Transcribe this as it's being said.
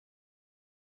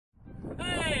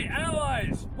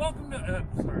Welcome to.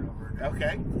 Start over.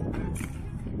 Okay.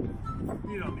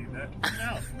 You don't need that.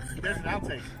 No, there's an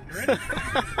outtake. You ready?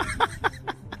 What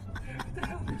the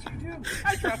hell did you do?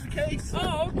 I dropped the case.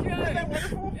 Oh, okay. Isn't that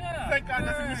wonderful? Yeah. Thank God all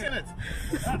nothing was in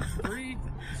right. it. 3,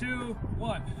 2,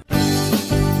 1.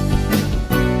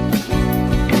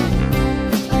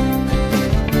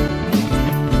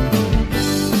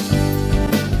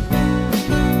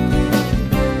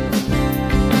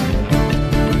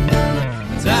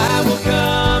 Time will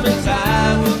come and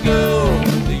time will go.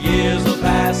 The years will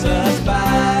pass us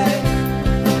by.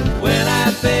 When I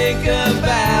think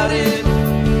about it,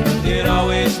 it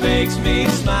always makes me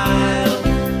smile.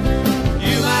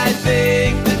 You might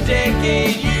think the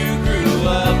decade you grew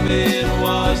up in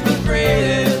was the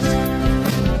greatest.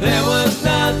 There was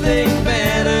nothing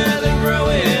better than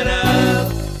growing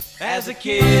up as a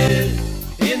kid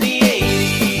in the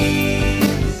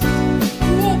 80s.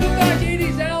 Welcome back,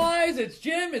 80s allies. It's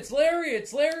Jim, it's Larry,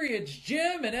 it's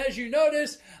Jim, and as you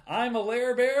notice, I'm a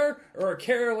lair bear or a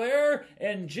care lair,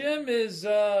 and Jim is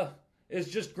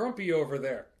just grumpy over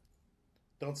there.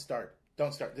 Don't start.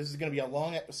 Don't start. This is going to be a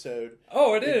long episode.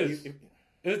 Oh, it is.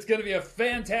 It's going to be a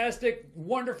fantastic,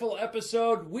 wonderful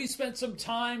episode. We spent some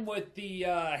time with the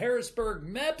Harrisburg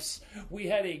MEPS. We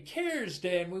had a CARES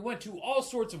Day, and we went to all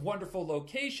sorts of wonderful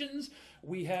locations.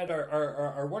 We had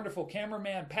our wonderful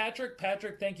cameraman, Patrick.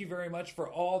 Patrick, thank you very much for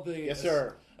all the Yes,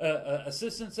 sir.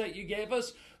 Assistance that you gave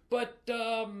us. But,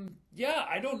 yeah,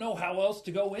 I don't know how else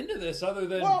to go into this other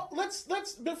than... Well, let's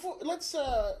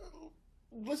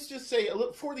just say,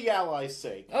 for the Allies'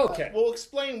 sake. Okay. We'll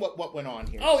explain what went on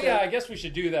here. Oh, So, yeah, I guess we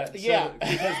should do that. Yeah.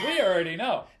 Because we already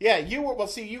know. Yeah,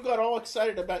 you got all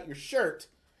excited about your shirt.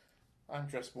 I'm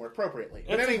dressed more appropriately.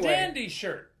 But It's anyway, a dandy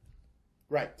shirt.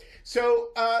 Right. So,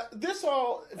 this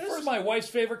Is my wife's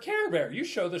favorite Care Bear. You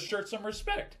show the shirt some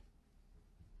respect.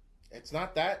 It's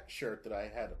not that shirt that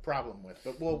I had a problem with,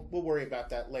 but we'll worry about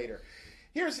that later.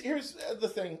 Here's the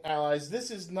thing, allies.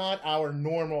 This is not our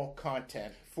normal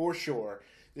content for sure.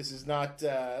 This is not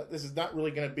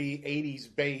really going to be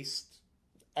 80s based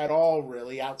at all,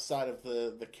 really, outside of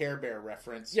the Care Bear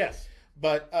reference. Yes.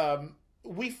 But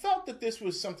we felt that this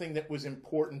was something that was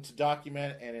important to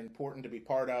document and important to be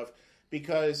part of,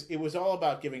 because it was all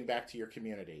about giving back to your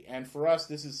community. And for us,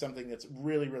 this is something that's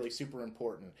really, really super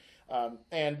important.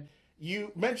 And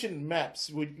you mentioned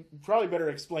MEPS. We'd probably better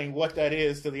explain what that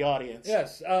is to the audience.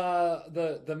 Yes.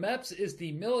 The MEPS is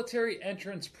the Military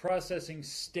Entrance Processing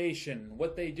Station.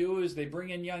 What they do is they bring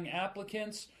in young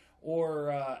applicants,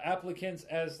 or applicants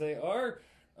as they are,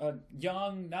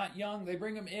 young, not young. They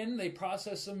bring them in. They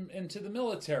process them into the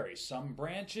military. Some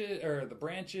branches, or the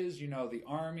branches, the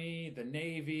Army, the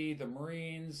Navy, the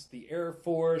Marines, the Air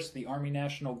Force, the Army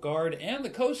National Guard, and the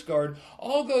Coast Guard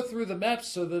all go through the MEPS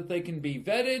so that they can be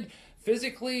vetted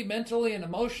physically, mentally, and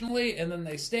emotionally, and then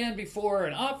they stand before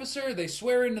an officer, they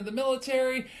swear into the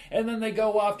military, and then they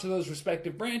go off to those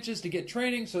respective branches to get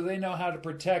training so they know how to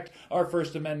protect our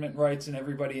First Amendment rights and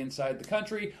everybody inside the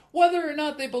country, whether or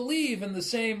not they believe in the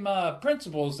same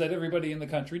principles that everybody in the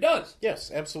country does. Yes,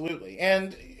 absolutely.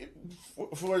 And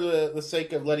for the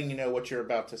sake of letting you know what you're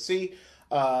about to see,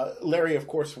 Larry, of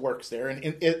course, works there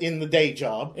in the day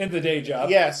job. In the day job.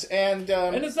 Yes, and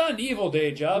it's not an evil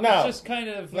day job. No. It's just kind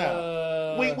of...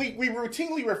 No. We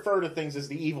routinely refer to things as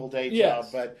the evil day Yes.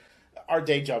 job, but our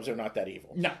day jobs are not that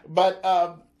evil. No. But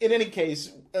in any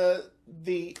case,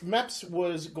 the MEPS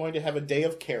was going to have a day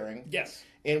of caring. Yes.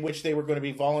 In which they were going to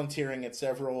be volunteering at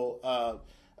several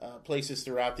places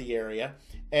throughout the area.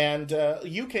 And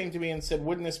you came to me and said,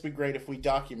 wouldn't this be great if we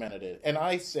documented it? And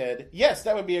I said, yes,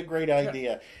 that would be a great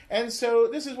idea. And so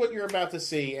this is what you're about to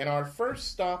see. And our first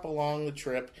stop along the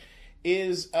trip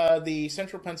is the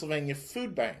Central Pennsylvania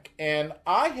Food Bank. And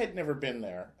I had never been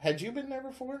there. Had you been there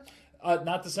before?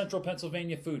 Not the Central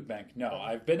Pennsylvania Food Bank. No,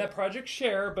 I've been at Project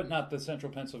Share, but not the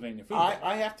Central Pennsylvania Food Bank.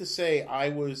 I have to say, I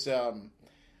was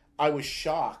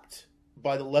shocked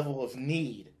by the level of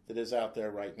need that is out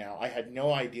there right now. I had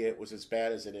no idea it was as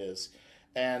bad as it is.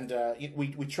 And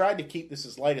we tried to keep this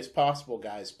as light as possible,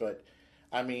 guys, but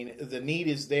I mean, the need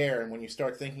is there, and when you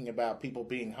start thinking about people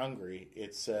being hungry,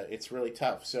 it's really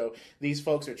tough. So these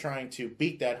folks are trying to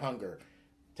beat that hunger.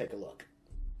 Take a look.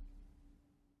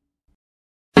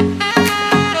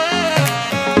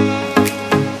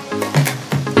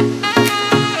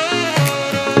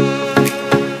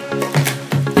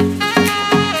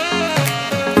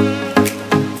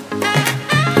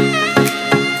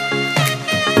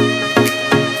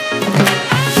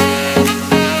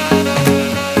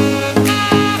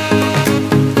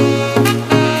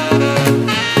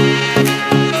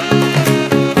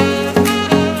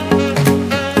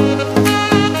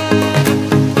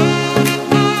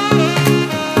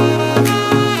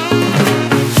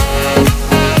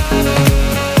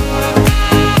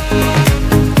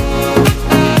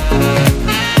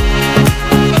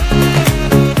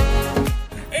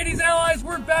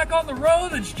 the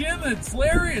road. It's Jim, it's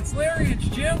Larry, it's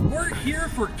Jim. We're here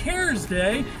for CARES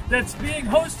Day that's being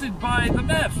hosted by the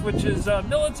MEPS, which is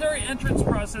Military Entrance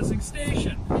Processing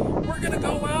Station. We're going to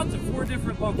go out to 4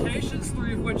 different locations,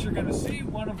 3 of which you're going to see,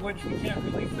 1 of which we can't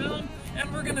really film,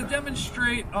 and we're going to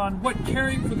demonstrate on what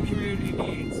caring for the community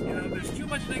needs. You know, there's too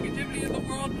much negativity in the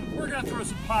world. We're going to throw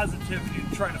some positivity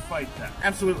to try to fight that.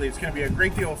 Absolutely. It's going to be a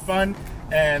great deal of fun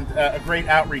and a great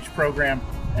outreach program.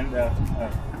 And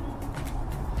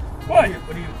What?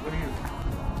 What do you?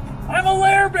 I'm a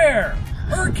Lair Bear,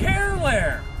 or a Care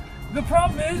Lair. The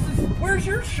problem is where's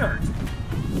your shirt?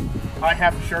 I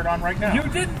have a shirt on right now. You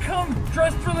didn't come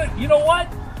dressed for the... You know what?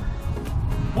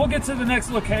 We'll get to the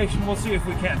next location. We'll see if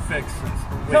we can't fix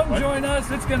this. Come join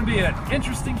us. It's going to be an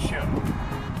interesting show.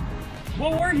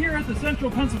 Well, we're here at the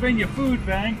Central Pennsylvania Food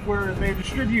Bank where they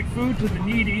distribute food to the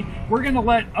needy. We're going to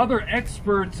let other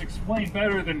experts explain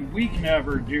better than we can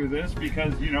ever do this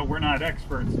because, you know, we're not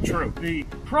experts. True. The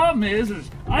problem is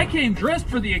I came dressed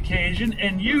for the occasion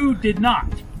and you did not.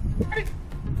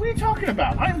 What are you talking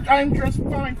about? I'm dressed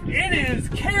fine. It is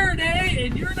Care Day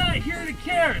and you're not here to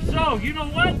care. So, you know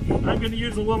what? I'm going to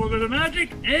use a little bit of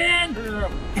magic and...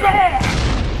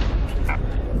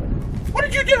 What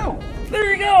did you do?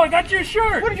 There you go. I got your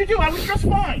shirt. What did you do? I was just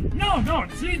fine. No.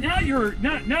 See, now you're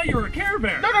a Care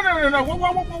Bear.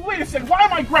 No. Wait a second. Why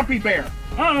am I Grumpy Bear?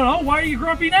 I don't know. Why are you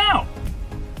grumpy now?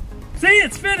 See,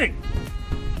 it's fitting.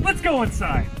 Let's go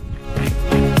inside.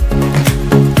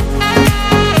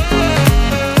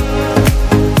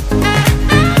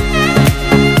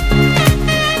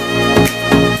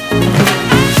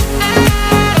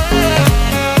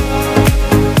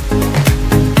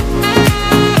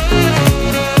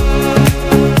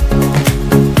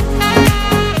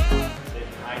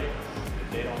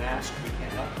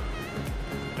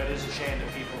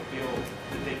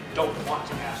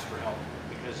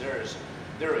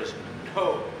 There is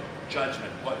no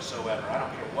judgment whatsoever. I don't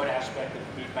care what aspect of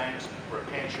the food banks or a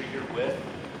pantry you're with,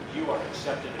 you are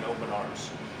accepted in open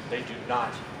arms. They do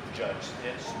not judge.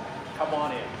 It's come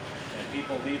on in. And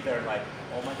people leave there like,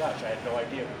 oh my gosh, I had no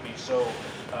idea it would be so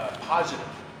positive.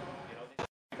 You know,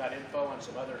 they got info on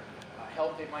some other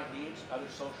help they might need, other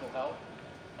social help.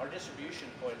 Our distribution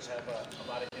points have a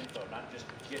lot of info, not just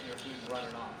getting your food and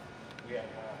running off. We have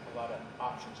a lot of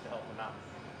options to help them out.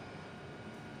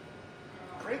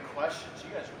 Great questions. You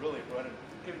guys are really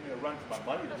giving me a run for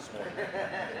my money this morning.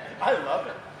 I love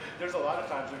it. There's a lot of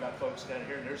times we've got folks standing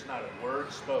here and there's not a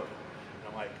word spoken. And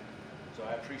I'm like, so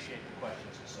I appreciate the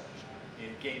questions and such. The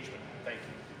engagement. Thank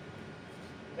you.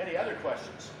 Any other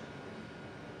questions?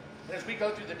 And as we go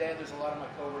through the day, there's a lot of my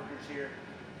coworkers here.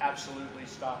 Absolutely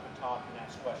stop and talk and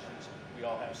ask questions. We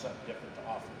all have something different to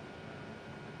offer.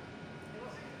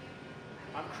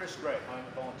 I'm Chris Gray. I'm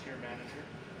the volunteer manager.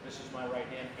 This is my right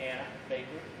hand, Anna Baker.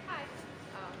 Hi.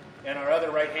 And our other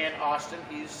right hand, Austin.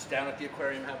 He's down at the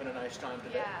aquarium having a nice time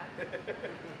today. Yeah. Took the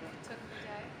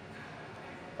day.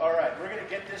 All right, we're going to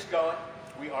get this going.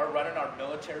 We are running our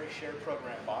military share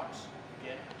program box.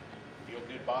 Again, feel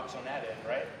good box on that end,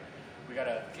 right? We got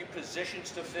a few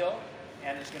positions to fill,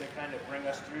 and it's going to kind of bring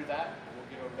us through that. We'll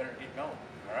get over there and get going.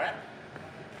 All right?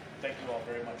 Thank you all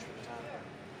very much for the time.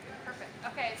 Perfect.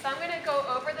 Okay, so I'm going to go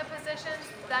over the positions,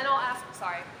 then I'll ask,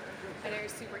 sorry, I know you're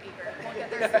super eager. We'll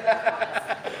get there soon.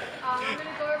 I'm going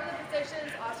to go over the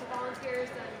positions, ask your volunteers,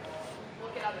 then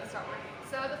we'll get up and start working.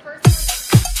 So the first one.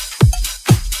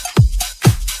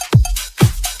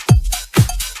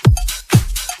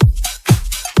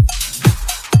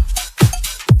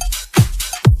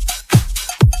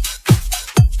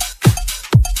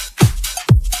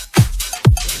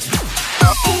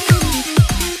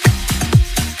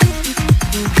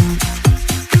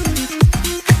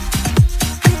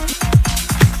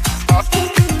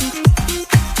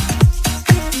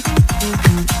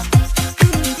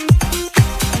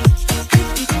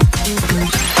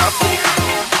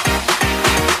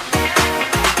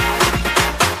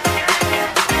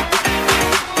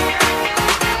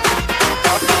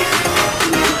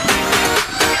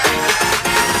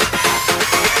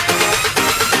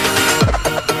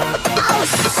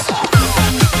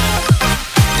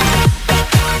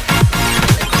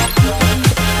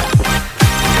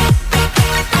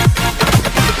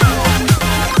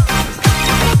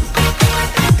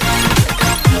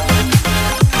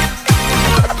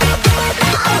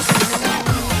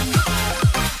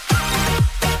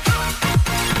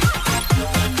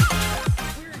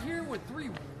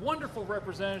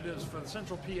 Representatives for the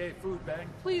Central PA Food Bank.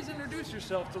 Please introduce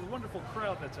yourself to the wonderful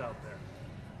crowd that's out there.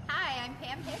 Hi, I'm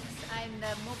Pam Hicks. I'm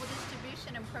the Mobile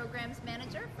Distribution and Programs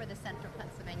Manager for the Central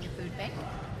Pennsylvania Food Bank.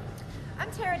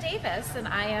 I'm Tara Davis, and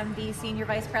I am the Senior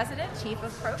Vice President, Chief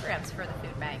of Programs for the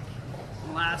Food Bank.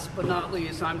 Last but not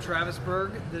least, I'm Travis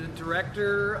Berg, the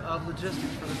Director of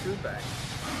Logistics for the Food Bank.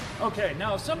 Okay,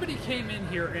 now if somebody came in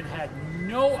here and had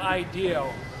no idea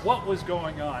what was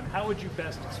going on, how would you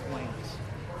best explain this?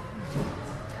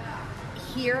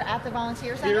 Here at the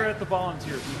Volunteer Center? Here at the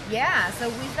Volunteer Center. Yeah, so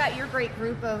we've got your great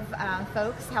group of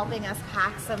folks helping us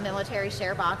pack some military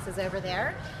share boxes over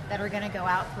there that are going to go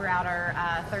out throughout our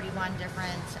 31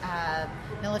 different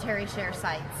military share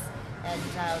sites. And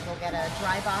they'll get a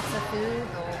dry box of food,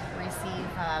 they'll receive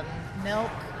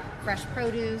milk, fresh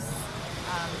produce,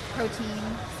 protein,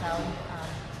 so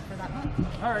for that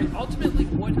month. All right, ultimately,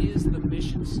 what is the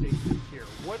mission statement here?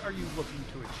 What are you looking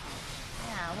to achieve?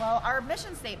 Yeah, well, our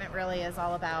mission statement really is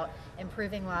all about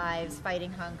improving lives,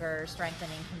 fighting hunger,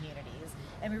 strengthening communities.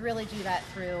 And we really do that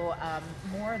through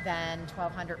more than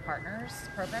 1,200 partners,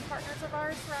 program partners of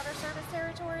ours throughout our service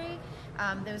territory.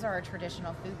 Those are our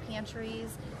traditional food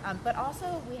pantries, but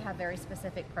also we have very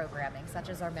specific programming, such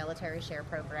as our military share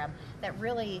program, that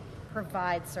really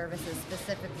provides services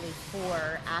specifically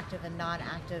for active and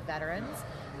non-active veterans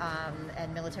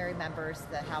and military members,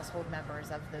 the household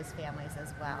members of those families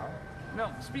as well.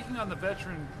 Now, speaking on the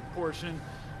veteran portion,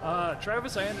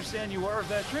 Travis, I understand you are a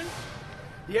veteran.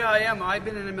 Yeah, I am. I've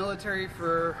been in the military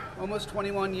for almost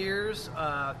 21 years,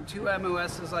 2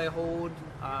 MOSs I hold.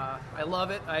 I love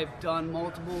it. I've done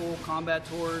multiple combat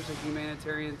tours and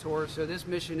humanitarian tours, so this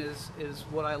mission is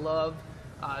what I love.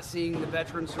 Seeing the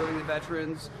veterans, serving the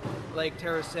veterans. Like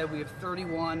Tara said, we have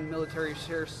 31 military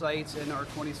share sites in our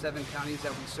 27 counties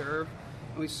that we serve.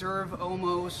 And we serve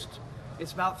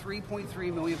it's about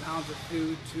 3.3 million pounds of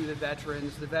food to the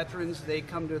veterans. The veterans, they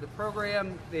come to the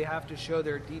program, they have to show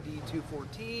their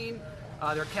DD-214,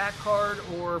 their CAT card,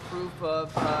 or proof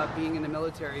of being in the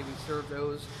military. We serve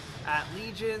those at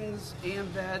Legions,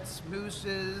 AMVETS,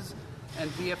 Mooses, and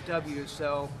VFWs.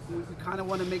 So we kind of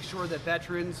want to make sure that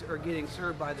veterans are getting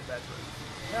served by the veterans.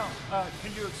 Now,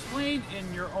 can you explain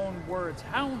in your own words,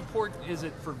 how important is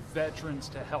it for veterans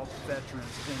to help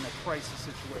veterans in a crisis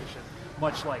situation,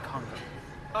 much like hunger?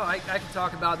 Oh, I can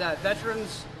talk about that.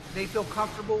 Veterans, they feel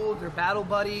comfortable, they're battle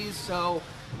buddies, so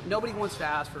nobody wants to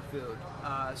ask for food.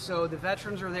 So the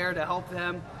veterans are there to help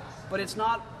them, but it's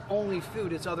not only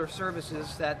food, it's other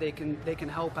services that they can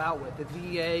help out with. The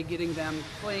VA, getting them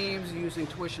claims, using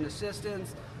tuition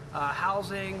assistance,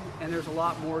 housing, and there's a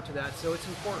lot more to that, so it's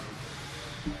important.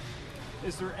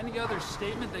 Is there any other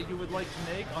statement that you would like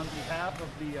to make on behalf of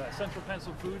the Central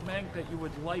Pencil Food Bank that you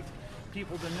would like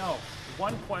people to know?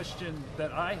 One question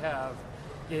that I have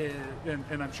is,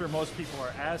 and I'm sure most people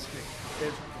are asking,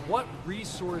 is what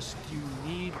resource do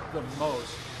you need the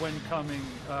most when coming,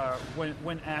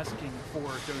 when asking for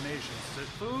donations? Is it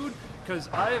food? Because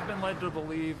I have been led to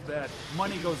believe that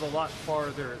money goes a lot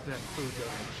farther than food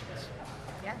donations.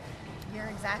 Yeah, you're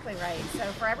exactly right. So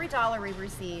for every dollar we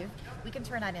receive, we can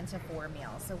turn that into 4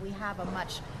 meals. So we have a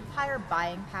much higher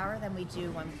buying power than we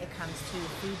do when it comes to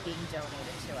food being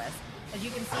donated to us. As you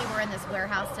can see, we're in this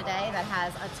warehouse today that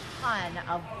has a ton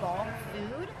of bulk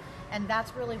food, and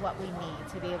that's really what we need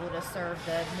to be able to serve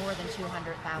the more than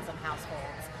 200,000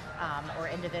 households or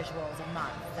individuals a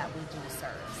month that we do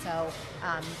serve. So,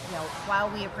 while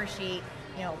we appreciate,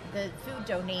 the food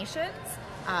donations,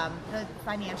 the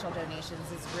financial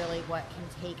donations is really what can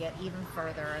take it even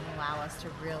further and allow us to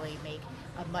really make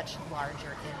a much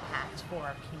larger impact for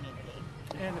our community.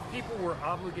 And if people were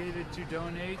obligated to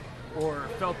donate or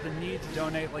felt the need to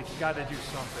donate, like you got to do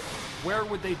something, where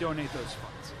would they donate those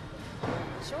funds?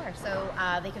 Sure. So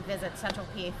they could visit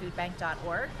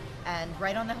centralpafoodbank.org, and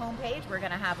right on the homepage, we're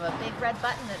going to have a big red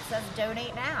button that says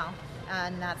Donate Now.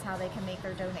 And that's how they can make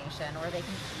their donation, or they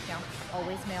can,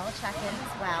 always mail a check in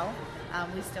as well.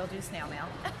 We still do snail mail.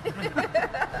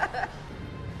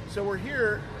 So we're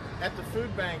here at the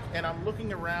food bank, and I'm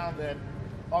looking around at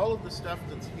all of the stuff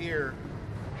that's here.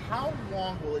 How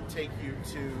long will it take you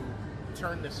to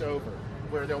turn this over,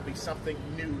 where there'll be something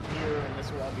new here and this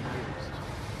will all be used?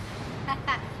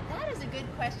 That is a good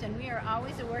question. We are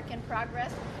always a work in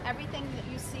progress. Everything that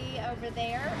you see over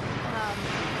there,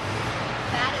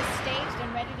 that is staged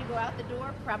and ready to go out the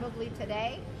door probably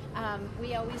today.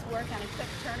 We always work on a quick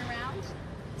turnaround.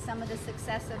 Some of the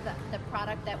success of the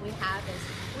product that we have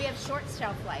is we have short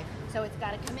shelf life. So it's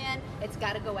got to come in, it's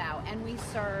got to go out. And we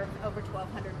serve over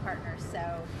 1,200 partners.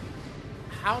 So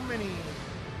how many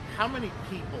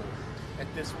people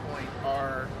at this point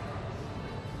are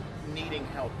needing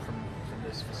help from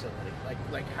this facility?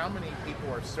 Like how many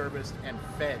people are serviced and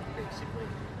fed basically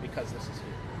because this is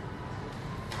here?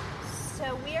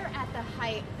 So we're at the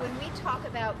height. When we talk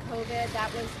about COVID,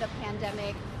 that was the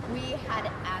pandemic. We had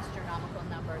astronomical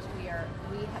numbers. We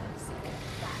haven't seen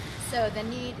that. So the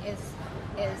need is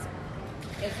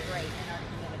great in our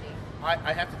community.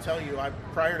 I have to tell you,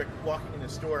 prior to walking in the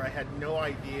store, I had no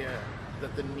idea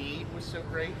that the need was so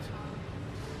great,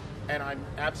 and I'm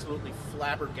absolutely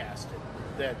flabbergasted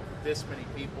that this many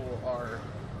people are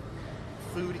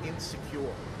food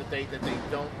insecure, that they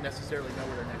don't necessarily know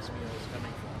where their next meal is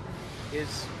coming from.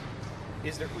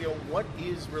 Is there, what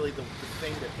is really the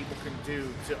thing that people can do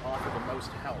to offer the most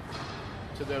help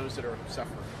to those that are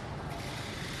suffering?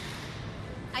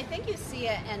 I think you see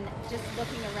it, and just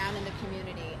looking around in the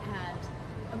community,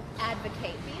 and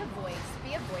advocate, be a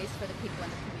voice for the people in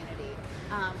the community.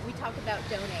 We talk about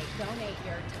donate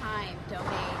your time,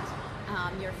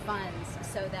 donate your funds,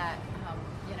 so that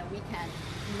we can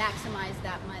maximize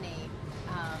that money.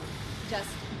 Just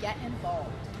get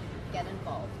involved.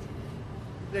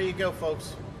 There you go,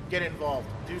 folks. Get involved.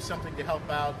 Do something to help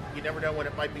out. You never know when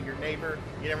it might be your neighbor.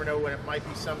 You never know when it might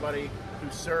be somebody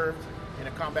who served in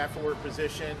a combat forward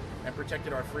position and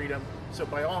protected our freedom. So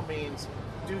by all means,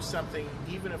 do something,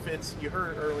 even if it's, you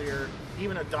heard it earlier,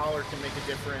 even $1 can make a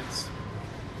difference.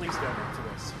 Please donate to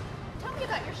this. Tell me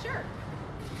about your shirt.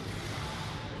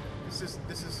 This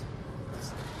is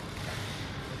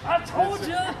I told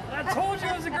you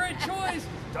it was a great choice.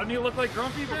 Doesn't he look like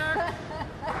Grumpy Bear?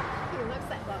 He looks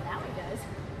like, well, now he does.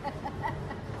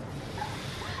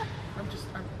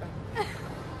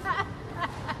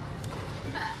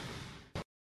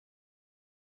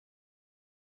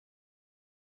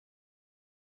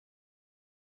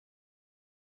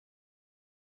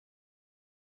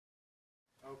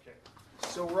 Okay.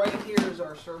 So right here is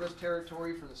our service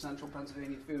territory for the Central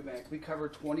Pennsylvania Food Bank. We cover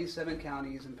 27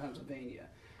 counties in Pennsylvania.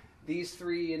 These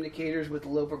three indicators with the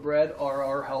loaf of bread are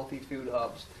our healthy food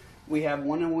hubs. We have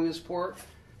one in Williamsport.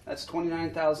 That's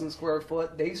 29,000 square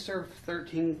foot. They serve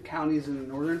 13 counties in the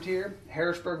northern tier.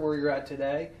 Harrisburg, where you're at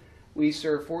today, we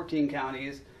serve 14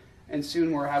 counties. And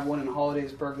soon we'll have one in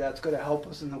Hollidaysburg that's going to help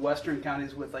us in the western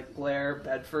counties with like Blair,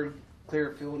 Bedford,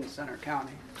 Clearfield, and Center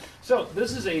County. So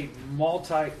this is a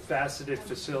multifaceted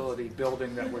facility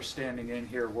building that we're standing in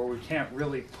here where we can't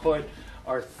really put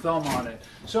our thumb on it.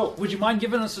 So would you mind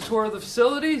giving us a tour of the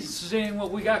facilities, seeing what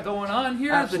we got going on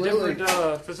here? Absolutely. The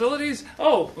different facilities?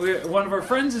 Oh, one of our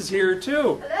friends is here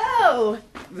too. Hello.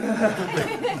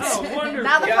 Oh, wonderful.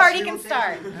 Now the party can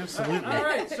start. absolutely. All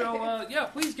right, so yeah,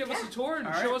 please give us a tour and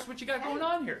show us what you got going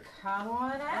on here. Come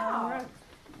on out. All right.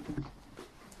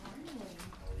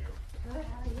 Good,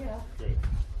 how are you? Good.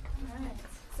 All right.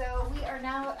 So we are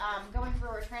now going through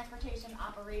our transportation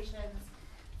operations,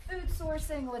 food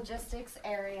sourcing, logistics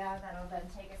area. That'll then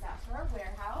take us out to our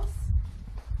warehouse.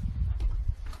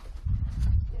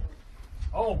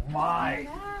 Oh my!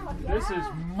 Wow, This is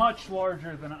yeah. much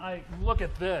larger than I. Look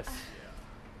at this.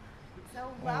 So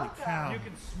welcome. You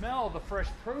can smell the fresh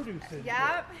produce in here.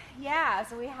 Yep. Yeah.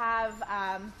 So we have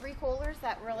 3 coolers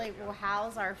that really will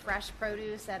house our fresh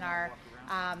produce and our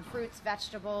fruits,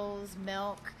 vegetables,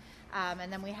 milk.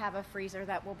 And then we have a freezer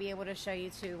that we'll be able to show you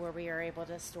too, where we are able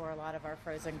to store a lot of our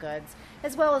frozen goods,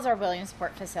 as well as our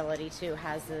Williamsport facility too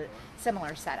has a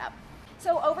similar setup.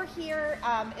 So over here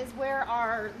is where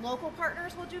our local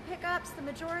partners will do pickups. The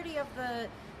majority of the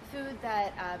food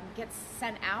that gets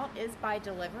sent out is by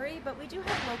delivery, but we do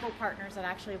have local partners that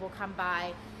actually will come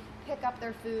by, pick up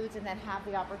their foods, and then have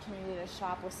the opportunity to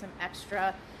shop with some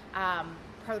extra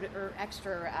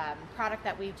product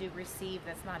that we do receive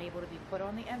that's not able to be put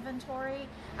on the inventory.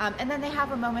 And then they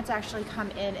have a moment to actually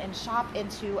come in and shop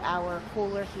into our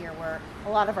cooler here where a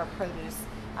lot of our produce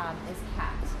is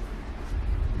kept.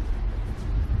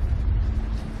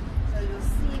 So you'll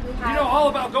see we have... You know all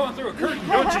about going through a curtain,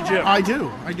 don't you, Jim? I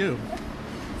do.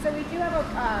 So we do have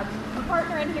a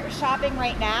partner in here shopping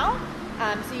right now.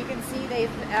 So you can see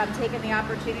they've taken the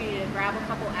opportunity to grab a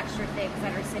couple extra things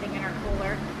that are sitting in our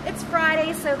cooler. It's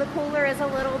Friday, so the cooler is a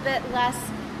little bit less,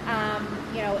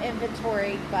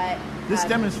 inventory, but... This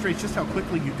demonstrates just how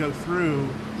quickly you go through.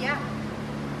 Yeah.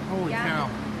 Holy cow.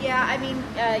 Yeah, I mean,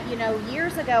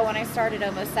 years ago when I started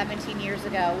almost 17 years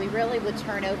ago, we really would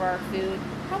turn over our food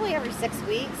probably every 6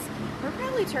 weeks. We're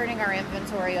probably turning our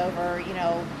inventory over,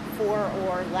 4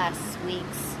 or less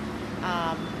weeks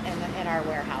in our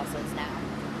warehouses now.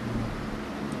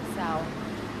 So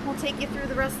we'll take you through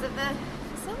the rest of the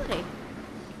facility.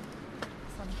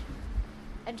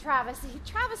 And Travis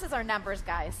is our numbers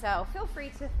guy, so feel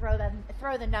free to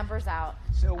throw the numbers out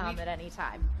at any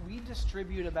time. We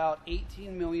distribute about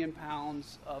 18 million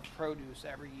pounds of produce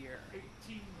every year.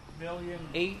 18 million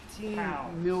 18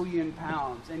 pounds. million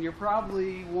pounds. And you're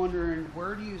probably wondering,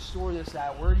 where do you store this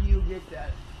at? Where do you get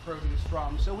that produce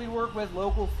from? So we work with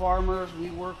local farmers.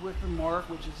 We work with the Mark,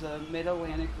 which is a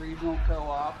Mid-Atlantic regional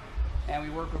co-op, and we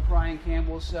work with Brian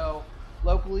Campbell. So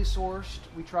locally sourced,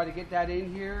 we try to get that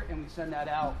in here and we send that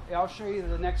out. I'll show you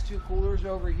the next two coolers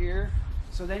over here,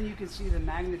 so then you can see the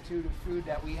magnitude of food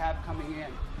that we have coming in.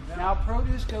 Now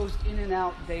produce goes in and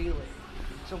out daily.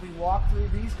 So we walk through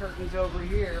these curtains over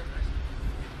here.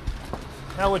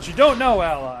 Now what you don't know,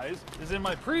 allies, is in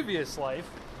my previous life,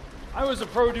 I was a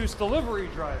produce delivery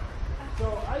driver.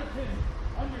 So I can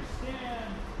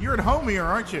understand... You're at home here,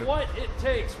 aren't you? What it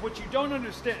takes. What you don't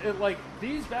understand, like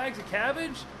these bags of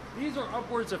cabbage, these are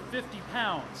upwards of 50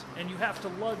 pounds, and you have to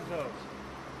lug those.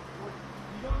 What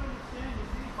you don't understand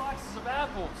is these boxes of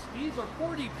apples, these are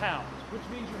 40 pounds, which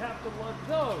means you have to lug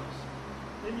those.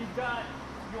 Then you've got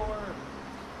your...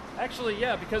 Actually,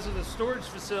 yeah, because of the storage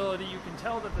facility, you can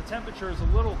tell that the temperature is a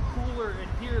little cooler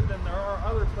in here than there are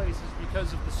other places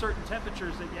because of the certain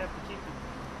temperatures that you have to keep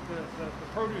the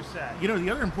produce at. You know, the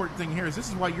other important thing here is this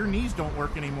is why your knees don't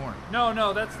work anymore.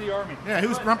 No, that's the Army. Yeah,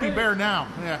 who's But, Grumpy hey, Bear now?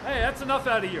 Yeah. Hey, that's enough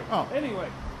out of you. Oh. Anyway,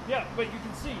 yeah, but you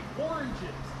can see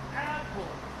oranges, apples,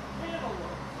 cantaloupes,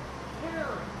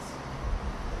 carrots.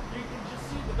 You can just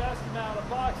see the vast amount of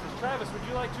boxes. Travis, would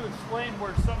you like to explain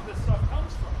where some of this stuff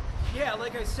comes from? Yeah,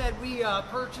 like I said, we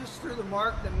purchase through the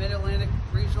Mark, the Mid-Atlantic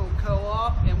Regional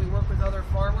Co-op, and we work with other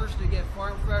farmers to get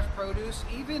farm fresh produce.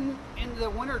 Even in the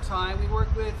wintertime, we work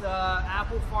with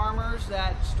apple farmers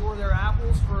that store their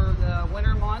apples for the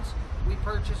winter months. We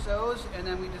purchase those, and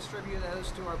then we distribute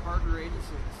those to our partner agencies.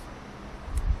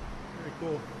 Very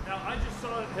cool. Now, I just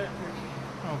saw it. Oh,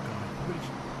 God.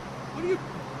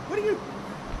 What are you...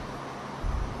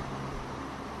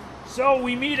 So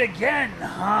we meet again,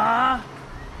 huh?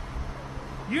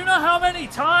 You know how many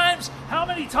times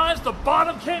the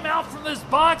bottom came out from this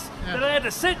box that I had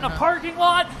to sit in a parking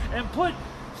lot and put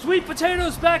sweet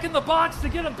potatoes back in the box to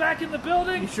get them back in the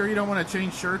building? You sure you don't want to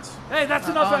change shirts? Hey, that's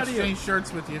enough I'll out of you. exchange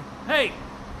shirts with you. Hey.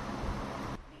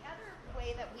 The other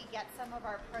way that we get some of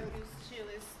our produce too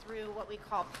is through what we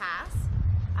call PASS,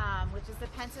 which is the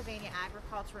Pennsylvania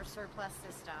Agricultural Surplus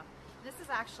System. This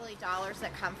is actually dollars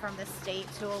that come from the state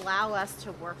to allow us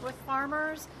to work with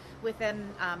farmers within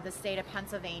the state of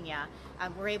Pennsylvania.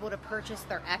 We're able to purchase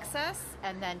their excess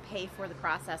and then pay for the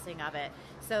processing of it.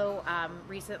 So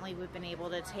recently we've been able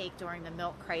to take, during the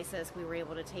milk crisis, we were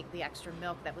able to take the extra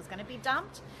milk that was going to be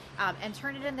dumped and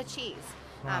turn it into cheese.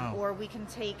 Wow. Or we can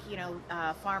take,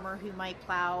 a farmer who might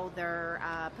plow their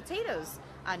potatoes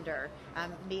under,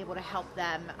 be able to help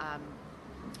them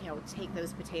take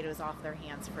those potatoes off their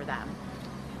hands for them.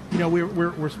 You know,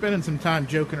 we're spending some time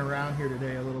joking around here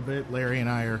today a little bit. Larry and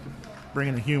I are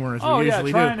bringing the humor as we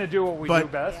usually do. trying to do what we do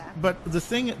best. Yeah. But the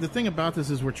thing about this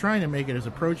is we're trying to make it as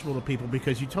approachable to people,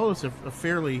 because you told us a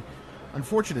fairly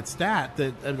unfortunate stat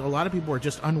that a lot of people are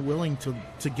just unwilling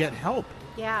to get help.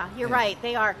 Yeah, you're right.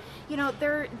 They are.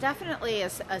 There definitely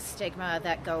is a stigma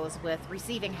that goes with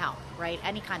receiving help, right?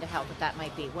 Any kind of help that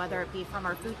might be, whether it be from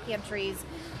our food pantries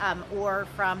or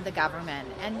from the government.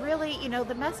 And really,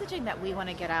 the messaging that we want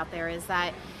to get out there is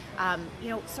that,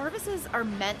 services are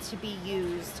meant to be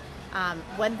used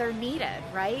when they're needed,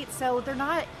 right? So they're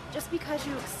not, just because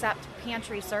you accept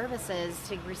pantry services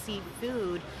to receive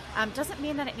food doesn't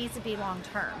mean that it needs to be long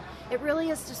term. It really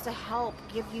is just to help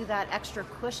give you that extra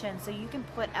cushion so you can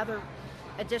put other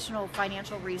additional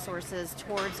financial resources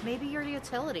towards maybe your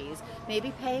utilities,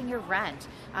 maybe paying your rent,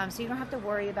 so you don't have to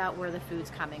worry about where the food's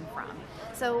coming from.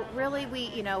 So really,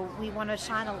 we want to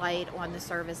shine a light on the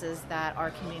services that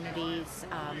our communities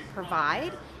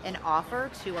provide and offer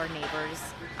to our neighbors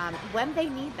when they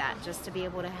need that, just to be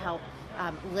able to help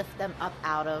lift them up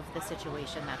out of the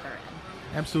situation that they're in.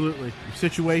 Absolutely. Your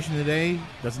situation today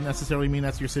doesn't necessarily mean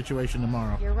that's your situation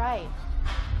tomorrow. You're right.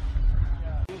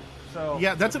 So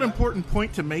Yeah, that's an important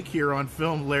point to make here on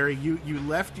film, Larry. You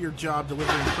left your job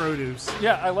delivering produce.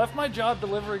 Yeah, I left my job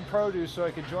delivering produce so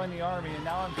I could join the Army, and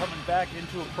now I'm coming back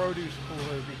into a produce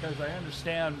cooler because I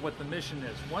understand what the mission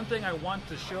is. One thing I want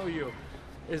to show you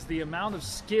is the amount of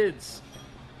skids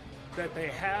that they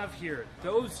have here.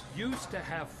 Those used to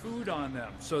have food on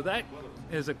them, so that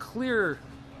is a clear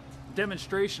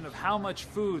demonstration of how much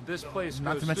food this place goes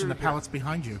Not to mention through the here. pallets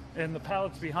behind you. And the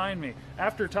pallets behind me.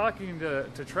 After talking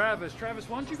to Travis, why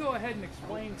don't you go ahead and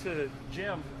explain to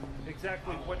Jim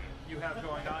exactly what you have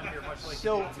going on here, much like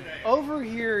So you did today. over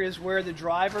here is where the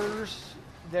drivers,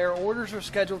 their orders are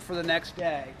scheduled for the next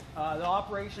day. The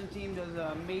operation team does an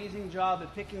amazing job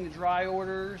of picking the dry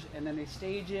orders, and then they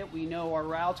stage it. We know our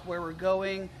routes, where we're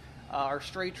going. Our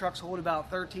straight trucks hold about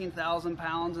 13,000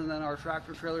 pounds, and then our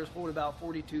tractor trailers hold about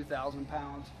 42,000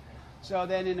 pounds. So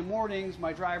then in the mornings,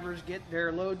 my drivers get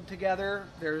their load together.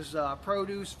 There's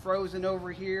produce frozen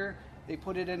over here. They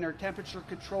put it in their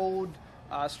temperature-controlled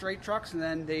straight trucks, and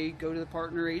then they go to the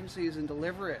partner agencies and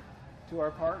deliver it to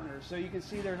our partners. So you can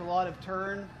see there's a lot of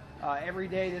turn. Every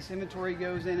day this inventory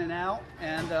goes in and out,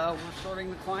 and we're sorting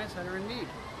the clients that are in need.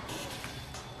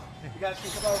 You guys can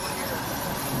come over here.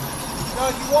 So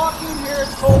as you walk in here,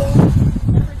 it's cold.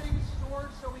 Everything's stored,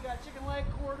 so we got chicken leg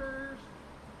quarters.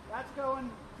 That's going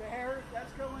to hair.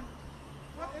 That's going...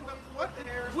 What the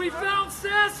hair? We found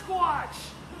Sasquatch!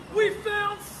 We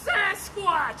found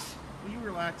Sasquatch! Will you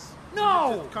relax?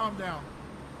 No! Just calm down.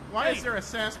 Why is there a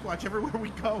Sasquatch everywhere we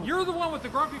go? You're the one with the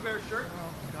Grumpy Bear shirt.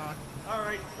 Oh, God. All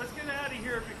right, let's get out of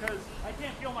here because I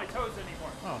can't feel my toes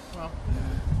anymore. Oh, well.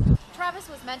 Travis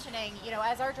was mentioning,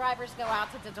 as our drivers go out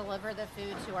to deliver the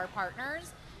food to our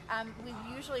partners,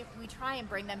 we try and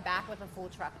bring them back with a full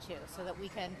truck too, so that we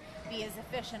can be as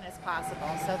efficient as possible.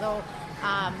 So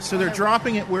So they're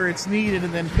dropping it where it's needed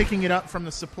and then picking it up from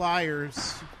the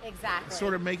suppliers. Exactly.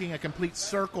 Sort of making a complete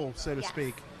circle, so to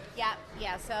speak.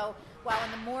 Yeah. So while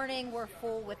in the morning we're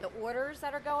full with the orders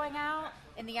that are going out,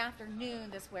 in the afternoon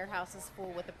this warehouse is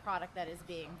full with the product that is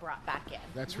being brought back in.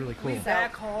 That's really cool. We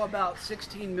backhaul about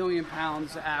 16 million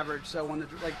pounds average. So when,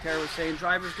 like Tara was saying,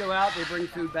 drivers go out, they bring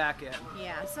food back in.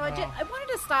 Yeah. So I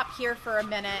wanted to stop here for a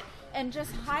minute and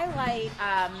just highlight.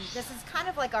 This is kind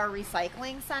of like our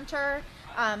recycling center.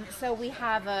 So we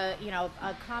have a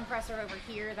compressor over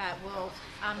here that will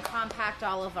compact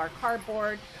all of our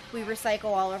cardboard. We recycle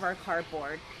all of our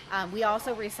cardboard. We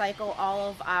also recycle all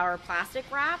of our plastic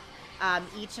wrap.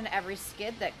 Each and every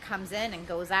skid that comes in and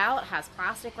goes out has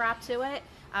plastic wrap to it.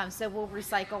 So we'll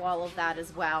recycle all of that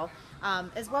as well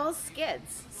as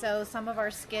skids. So some of our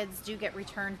skids do get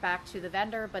returned back to the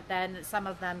vendor, but then some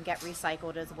of them get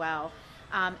recycled as well.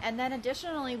 And then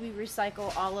additionally, we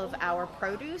recycle all of our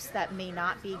produce that may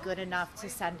not be good enough to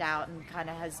send out and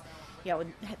kind of has,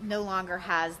 no longer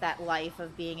has that life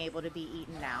of being able to be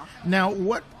eaten now. Now,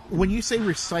 when you say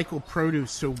recycle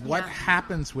produce, so what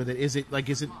happens with it? Is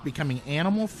it becoming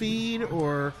animal feed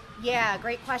or? Yeah,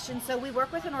 great question. So we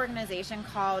work with an organization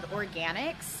called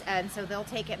Organics, and so they'll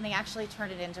take it and they actually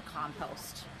turn it into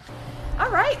compost.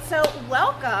 All right, so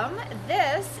welcome.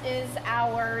 This is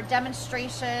our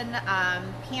demonstration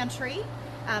pantry,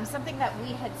 something that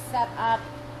we had set up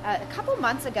a couple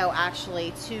months ago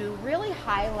actually to really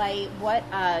highlight what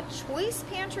a choice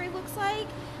pantry looks like.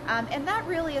 And that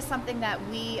really is something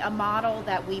a model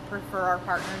that we prefer our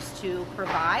partners to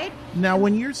provide. Now,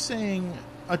 when you're saying,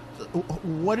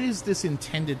 what is this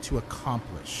intended to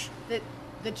accomplish?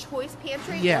 The choice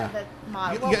pantry, yeah. Or the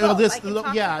model?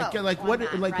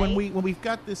 Right? When we've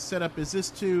got this set up, is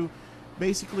this to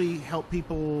basically help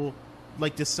people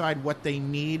decide what they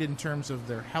need in terms of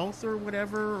their health or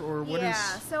whatever, or what is?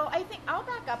 Yeah, so I think I'll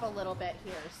back up a little bit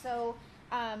here. So,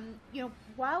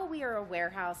 while we are a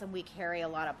warehouse and we carry a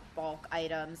lot of bulk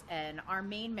items, and our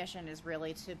main mission is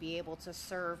really to be able to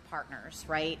serve partners,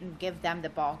 right, and give them the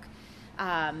bulk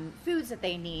foods that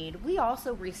they need, we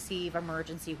also receive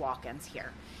emergency walk-ins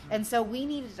here. And so we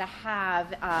needed to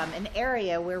have an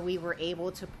area where we were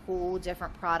able to pool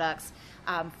different products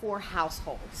for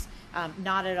households.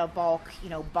 Not at a bulk,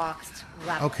 boxed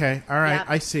level. Okay, all right, Yep.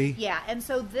 I see. Yeah, and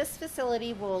so this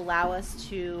facility will allow us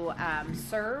to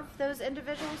serve those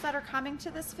individuals that are coming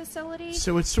to this facility.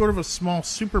 So it's sort of a small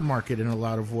supermarket in a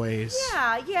lot of ways.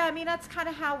 Yeah. I mean, that's kind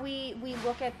of how we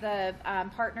look at the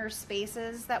partner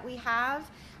spaces that we have.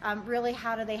 Really,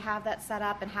 how do they have that set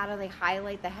up, and how do they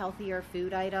highlight the healthier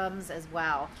food items as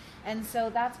well? And so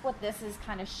that's what this is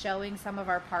kind of showing some of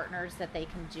our partners that they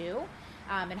can do.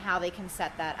 And how they can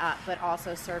set that up, but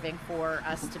also serving for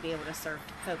us to be able to serve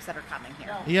folks that are coming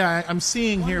here. Yeah, I'm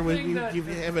seeing here you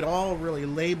have it all really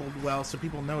labeled well, so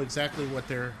people know exactly what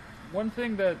they're. One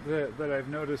thing that I've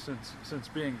noticed since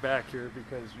being back here,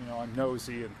 because I'm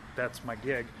nosy and that's my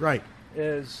gig, right,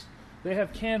 is they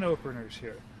have can openers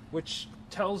here, which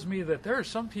tells me that there are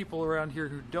some people around here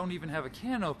who don't even have a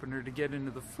can opener to get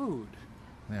into the food.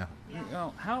 Yeah.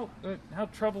 How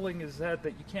troubling is that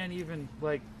you can't even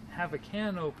have a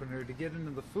can opener to get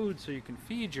into the food so you can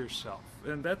feed yourself?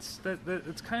 And that's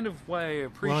it's kind of why I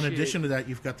appreciate. Well, in addition to that,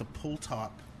 you've got the pull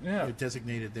top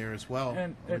designated there as well,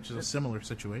 which is a similar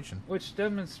situation. Which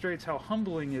demonstrates how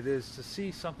humbling it is to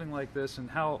see something like this, and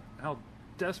how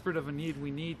desperate of a need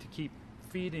we need to keep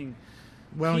feeding.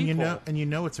 Well, people. and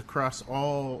it's across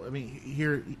all. I mean,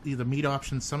 here the meat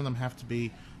options, some of them have to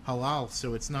be halal,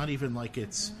 so it's not even like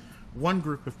it's one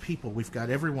group of people. We've got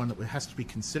everyone that has to be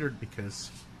considered,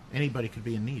 because anybody could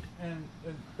be in need. And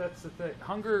that's the thing.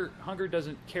 Hunger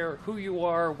doesn't care who you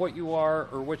are, what you are,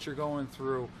 or what you're going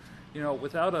through. You know,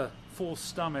 without a full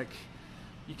stomach,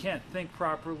 you can't think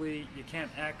properly, you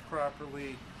can't act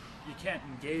properly, you can't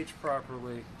engage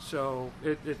properly. So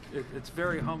it's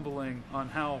very humbling on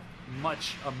how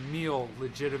much a meal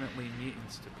legitimately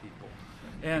means to people.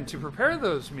 And to prepare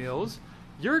those meals,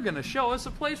 you're going to show us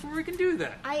a place where we can do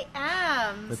that. I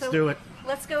am. Let's do it.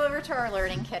 Let's go over to our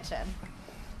learning kitchen.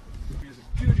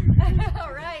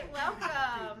 All right,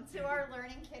 welcome to our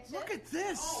learning kitchen. Look at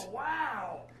this. Oh,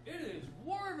 wow. It is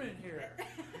warm in here.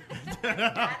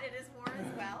 That it is warm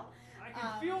as well. I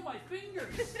can feel my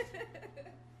fingers.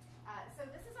 So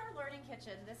this is our learning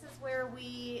kitchen. This is where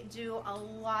we do a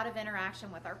lot of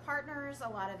interaction with our partners, a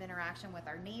lot of interaction with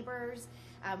our neighbors.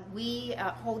 We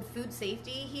hold food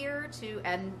safety here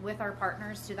and with our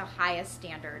partners to the highest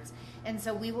standards. And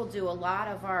so we will do a lot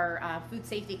of our food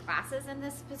safety classes in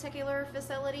this particular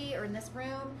facility or in this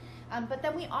room. But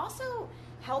then we also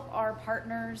help our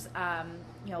partners,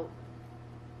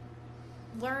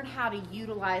 learn how to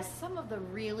utilize some of the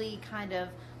really kind of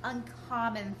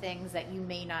uncommon things that you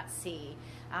may not see.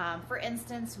 For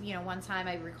instance, one time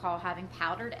I recall having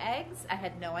powdered eggs. I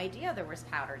had no idea there was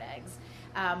powdered eggs.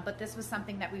 But this was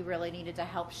something that we really needed to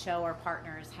help show our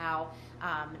partners how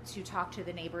to talk to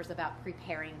the neighbors about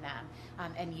preparing them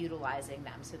and utilizing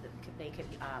them so that they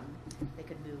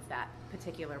could move that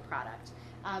particular product.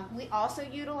 We also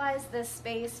utilize this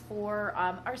space for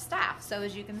our staff. So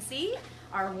as you can see,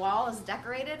 our wall is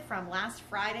decorated from last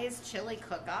Friday's chili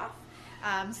cook-off.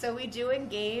 So we do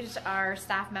engage our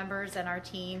staff members and our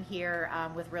team here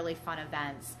with really fun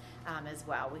events as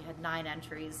well. We had 9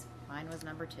 entries. Mine was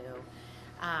number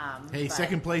 2.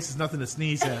 Second place is nothing to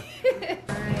sneeze at.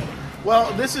 Right.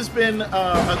 Well, this has been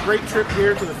a great trip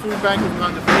here to the food bank. We've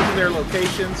gone to both of their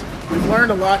locations. We've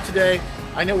learned a lot today.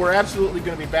 I know we're absolutely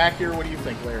going to be back here. What do you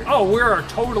think, Larry? Oh, we are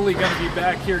totally going to be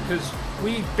back here because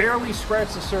we barely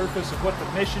scratched the surface of what the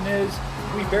mission is.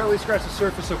 We barely scratched the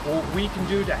surface of what we can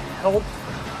do to help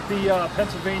the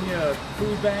Pennsylvania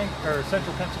Food Bank, or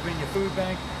Central Pennsylvania Food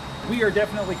Bank. We are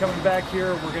definitely coming back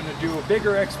here. We're going to do a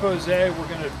bigger expose. We're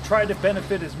going to try to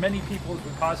benefit as many people as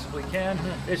we possibly can.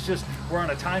 It's just we're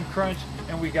on a time crunch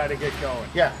and we got to get going.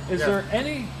 Yeah. Is there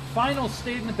any final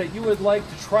statement that you would like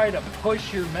to try to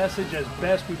push your message as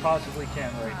best we possibly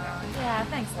can right now? Yeah,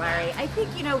 thanks, Larry. I think,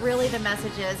 really the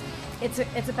message is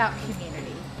it's about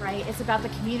community, right? It's about the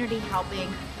community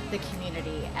helping the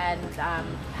community and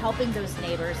helping those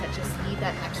neighbors that just need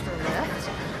that extra lift.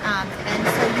 And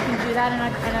so you can do that in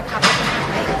a couple different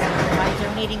ways, by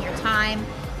donating your time,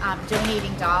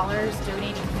 donating dollars,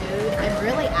 donating food, and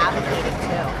really advocating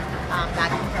too. That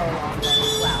can go a long way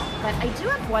as well. But I do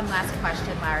have one last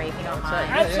question, Larry, if you don't mind.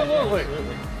 Absolutely.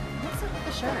 What's up with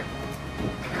the shirt?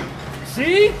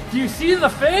 See? Do you see the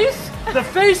face? The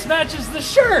face matches the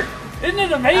shirt. Isn't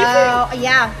it amazing? Oh,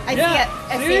 yeah. I see it.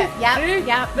 I see it. Yeah. See?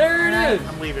 Yeah. There it is.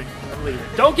 I'm leaving.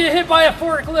 Don't get hit by a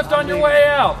forklift on your way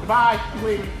out. Bye. I'm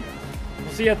leaving. We'll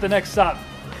see you at the next stop.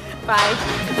 Bye.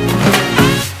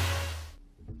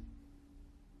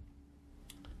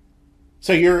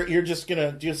 So you're just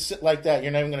gonna just sit like that.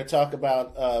 You're not even gonna talk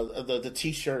about the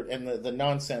T-shirt and the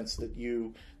nonsense that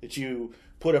you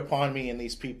put upon me and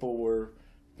these people were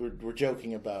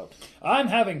joking about. I'm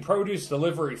having produce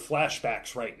delivery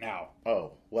flashbacks right now.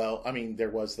 Oh, well, I mean, there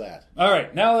was that. All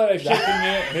right, now that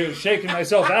I've shaken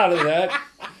myself out of that.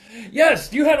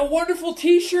 Yes, you had a wonderful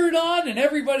T-shirt on, and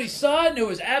everybody saw it, and it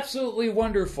was absolutely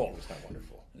wonderful. It was not wonderful.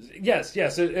 Yes,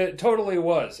 it totally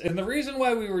was. And the reason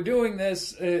why we were doing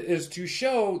this is to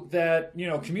show that,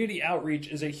 community outreach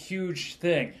is a huge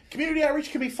thing. Community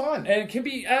outreach can be fun. And it can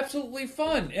be absolutely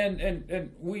fun.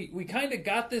 And we kind of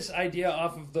got this idea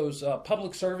off of those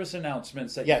public service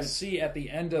announcements that you would see at the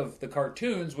end of the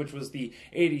cartoons, which was the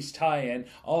 80s tie-in,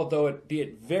 although it be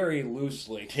it very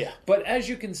loosely. Yeah. But as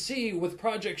you can see, with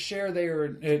Project Share,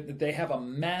 they have a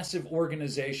massive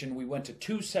organization. We went to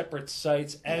 2 separate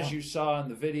sites, as you saw in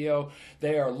the video.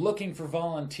 They are looking for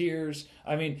volunteers.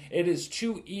 I mean, it is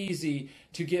too easy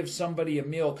to give somebody a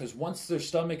meal because once their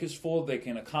stomach is full, they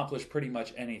can accomplish pretty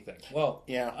much anything. Well,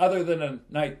 other than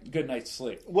a good night's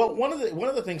sleep. Well, one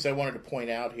of the things I wanted to point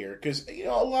out here, because a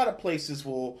lot of places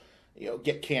will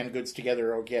get canned goods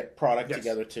together or get product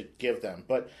together to give them.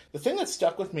 But the thing that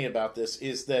stuck with me about this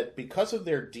is that because of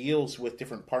their deals with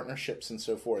different partnerships and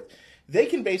so forth, they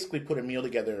can basically put a meal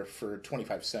together for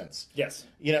 25 cents. Yes.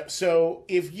 So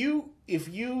if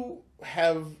you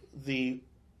have the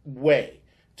way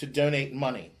to donate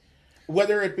money,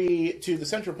 whether it be to the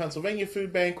Central Pennsylvania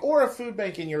Food Bank or a food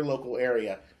bank in your local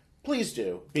area, Please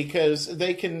do, because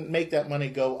they can make that money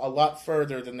go a lot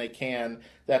further than they can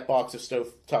that box of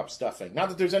stovetop stuffing. Not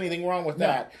that there's anything wrong with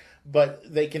that,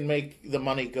 but they can make the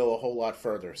money go a whole lot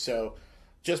further. So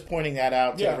just pointing that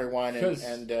out to everyone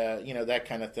and that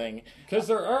kind of thing. Because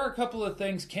there are a couple of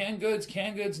things. Canned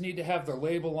goods need to have their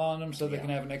label on them so they can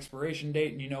have an expiration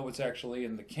date and you know what's actually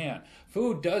in the can.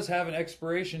 Food does have an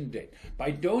expiration date. By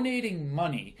donating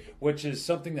money, which is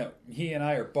something that he and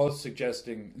I are both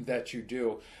suggesting that you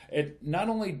do, it not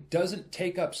only doesn't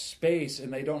take up space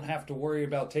and they don't have to worry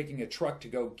about taking a truck to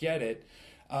go get it,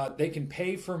 they can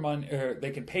pay for money, or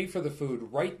they can pay for the food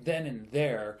right then and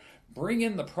there, bring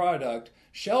in the product,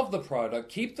 shelve the product,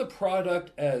 keep the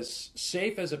product as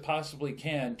safe as it possibly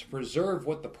can to preserve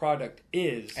what the product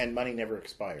is. And money never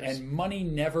expires.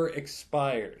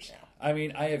 Yeah. I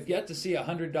mean, I have yet to see a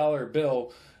 $100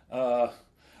 bill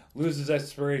lose its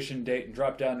expiration date and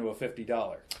drop down to a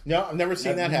 $50. No, I've never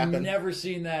seen that happen. Never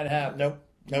seen that happen.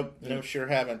 Nope, no, sure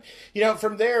haven't.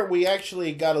 From there, we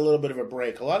actually got a little bit of a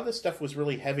break. A lot of the stuff was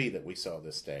really heavy that we saw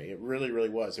this day. It really, really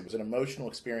was. It was an emotional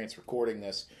experience recording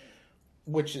this,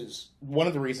 which is one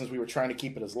of the reasons we were trying to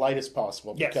keep it as light as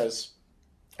possible. Because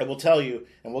I will tell you,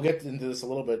 and we'll get into this a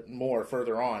little bit more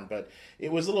further on, but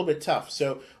it was a little bit tough.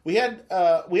 So we had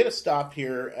a stop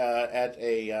here at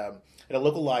a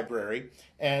local library,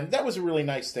 and that was a really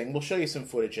nice thing. We'll show you some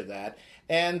footage of that.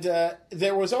 And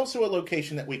there was also a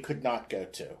location that we could not go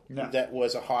to. No. That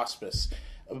was a hospice.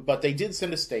 But they did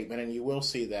send a statement, and you will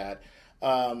see that.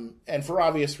 And for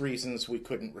obvious reasons, we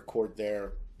couldn't record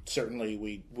there. Certainly,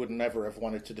 we would never have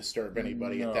wanted to disturb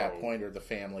anybody at that point or the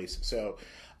families. So,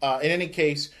 in any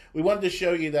case, we wanted to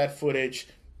show you that footage.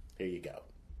 Here you go.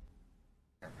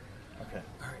 Okay.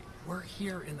 All right. We're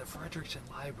here in the Frederickson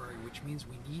Library, which means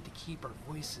we need to keep our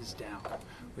voices down,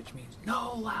 which means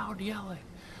no loud yelling.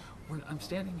 I'm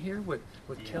standing here with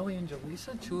Kelly and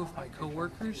Jaleesa, two of my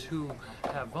co-workers who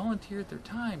have volunteered their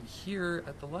time here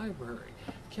at the library.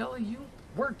 Kelly, you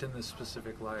worked in this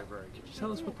specific library. Could you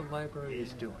tell us what the library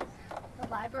is doing? The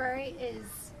library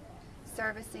is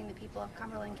servicing the people of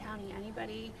Cumberland County.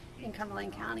 Anybody in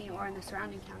Cumberland County or in the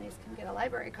surrounding counties can get a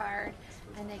library card,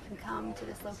 and they can come to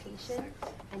this location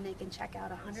and they can check out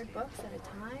 100 books at a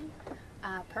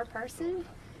time per person.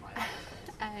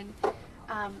 And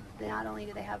not only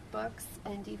do they have books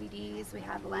and DVDs, we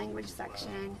have a language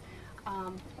section.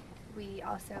 We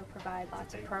also provide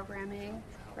lots of programming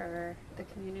for the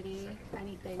community,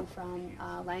 anything from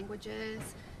languages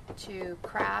to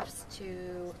crafts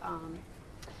to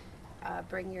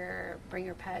bring your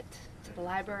pet to the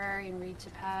library and read to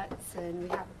pets. And we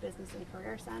have a business and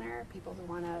career center, people who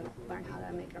want to learn how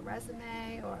to make a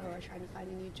resume or who are trying to find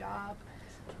a new job.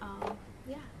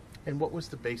 And what was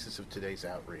the basis of today's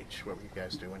outreach? What were you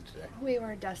guys doing today? We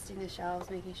were dusting the shelves,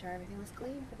 making sure everything was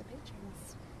clean for the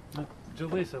patrons.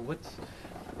 Jaleesa,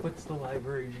 what's the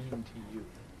library mean to you?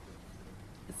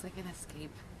 It's like an escape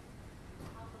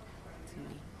to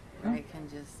me, where I can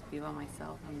just be by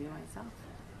myself and be myself.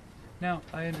 Now,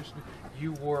 I understand.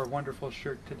 You wore a wonderful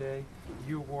shirt today.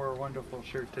 You wore a wonderful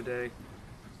shirt today.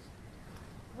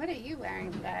 What are you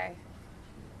wearing today?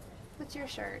 What's your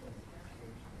shirt?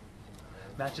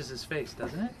 Matches his face,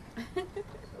 doesn't it?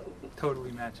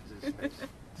 Totally matches his face.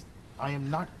 I am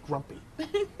not grumpy.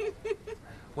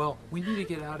 Well, we need to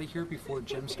get out of here before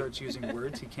Jim starts using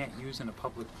words he can't use in a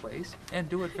public place and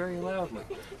do it very loudly.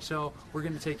 So we're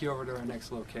going to take you over to our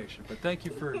next location. But thank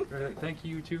you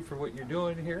you two for what you're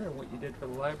doing here and what you did for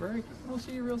the library. We'll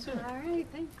see you real soon. All right,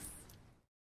 thanks.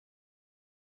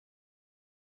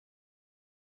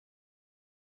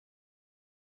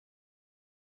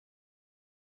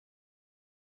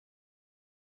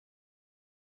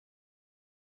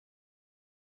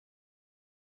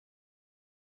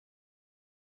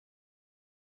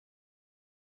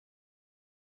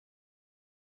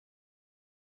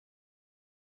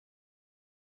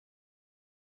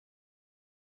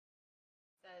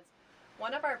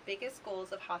 One of our biggest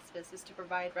goals of hospice is to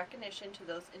provide recognition to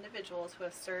those individuals who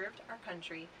have served our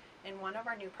country, and one of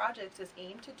our new projects is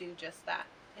aimed to do just that.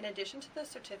 In addition to the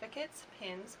certificates,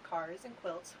 pins, cards, and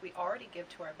quilts we already give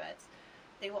to our vets,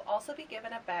 they will also be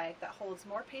given a bag that holds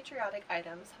more patriotic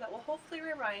items that will hopefully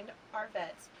remind our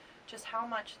vets just how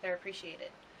much they're appreciated.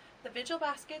 The vigil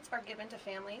baskets are given to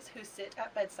families who sit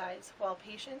at bedsides while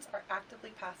patients are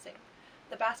actively passing.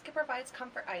 The basket provides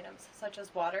comfort items such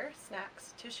as water,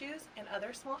 snacks, tissues, and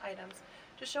other small items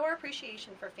to show our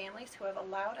appreciation for families who have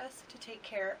allowed us to take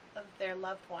care of their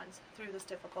loved ones through this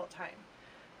difficult time.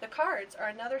 The cards are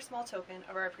another small token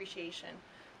of our appreciation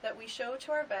that we show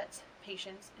to our vets,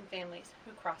 patients, and families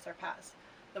who cross our paths.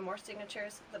 The more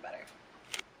signatures, the better.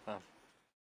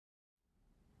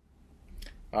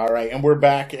 All right, and we're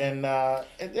back, and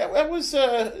that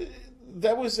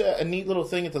was a neat little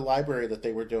thing at the library that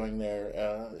they were doing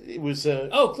there. It was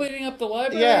cleaning up the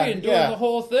library and doing the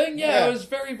whole thing. Yeah, it was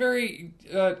very, very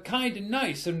kind and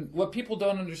nice. And what people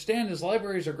don't understand is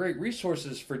libraries are great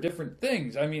resources for different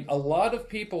things. I mean, a lot of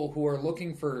people who are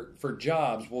looking for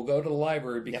jobs will go to the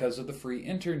library because of the free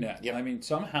internet. I mean,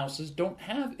 some houses don't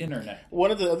have internet.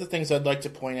 One of the other things I'd like to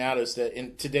point out is that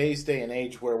in today's day and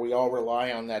age where we all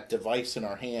rely on that device in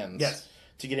our hands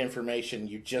to get information,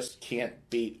 you just can't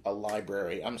beat a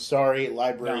library. I'm sorry,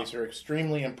 libraries are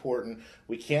extremely important.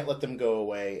 We can't let them go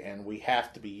away, and we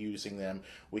have to be using them.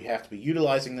 We have to be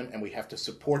utilizing them, and we have to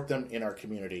support them in our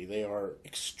community. They are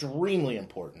extremely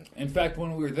important. In fact,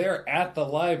 when we were there at the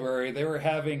library, they were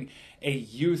having a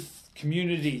youth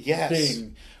community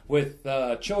thing with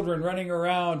children running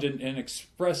around and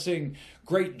expressing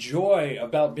great joy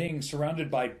about being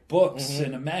surrounded by books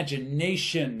and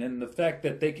imagination, and the fact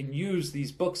that they can use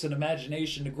these books and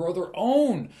imagination to grow their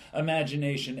own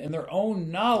imagination and their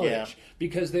own knowledge,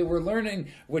 because they were learning,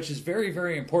 which is very,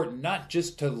 very important, not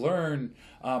just to learn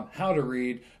how to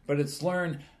read, but it's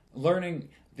learning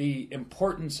the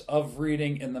importance of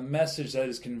reading and the message that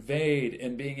is conveyed,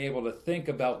 and being able to think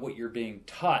about what you're being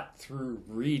taught through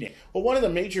reading. Well, one of the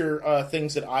major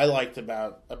things that I liked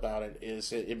about it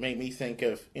is it made me think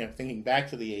of, thinking back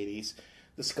to the 80s,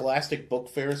 the scholastic book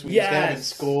fairs we used to have in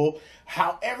school,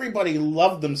 how everybody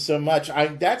loved them so much.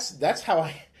 That's how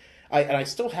I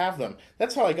still have them.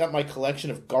 That's how I got my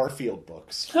collection of Garfield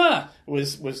books.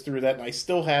 Was through that, and I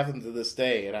still have them to this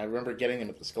day. And I remember getting them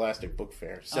at the Scholastic Book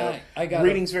Fair. So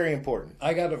reading's very important.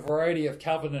 I got a variety of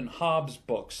Calvin and Hobbes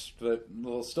books that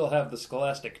will still have the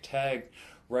Scholastic tag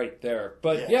right there.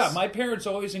 But my parents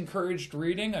always encouraged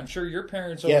reading. I'm sure your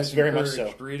parents always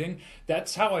encouraged reading.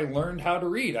 That's how I learned how to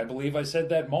read. I believe I said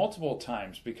that multiple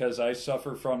times because I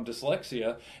suffer from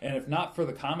dyslexia. And if not for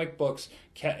the comic books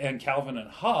and Calvin and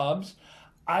Hobbes,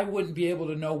 I wouldn't be able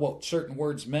to know what certain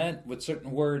words meant, what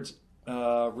certain words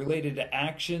related to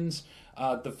actions.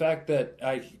 The fact that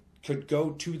I could go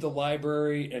to the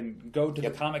library and go to the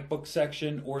comic book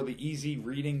section or the easy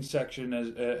reading section,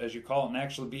 as you call it, and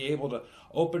actually be able to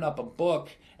open up a book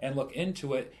and look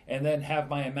into it and then have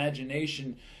my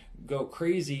imagination go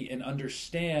crazy and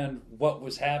understand what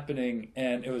was happening,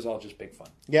 and it was all just big fun.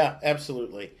 Yeah,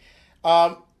 absolutely.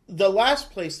 The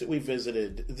last place that we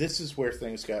visited, this is where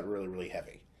things got really, really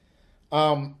heavy.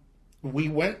 We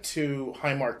went to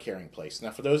Highmark Caring Place. Now,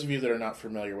 for those of you that are not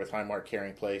familiar with Highmark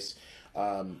Caring Place,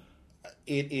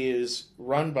 it is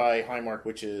run by Highmark,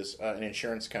 which is an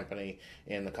insurance company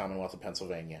in the Commonwealth of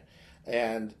Pennsylvania.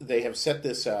 And they have set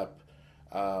this up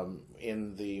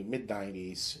in the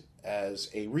mid-90s as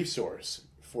a resource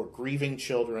for grieving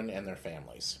children and their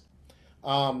families.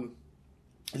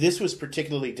 This was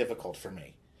particularly difficult for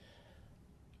me.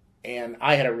 And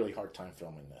I had a really hard time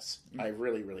filming this. I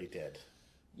really, really did.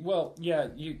 Well, yeah,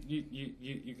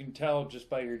 you can tell just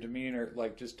by your demeanor,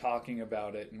 like just talking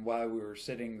about it, and while we were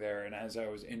sitting there, and as I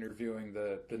was interviewing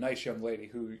the nice young lady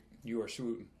who you are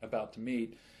soon about to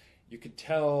meet, you could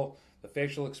tell the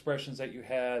facial expressions that you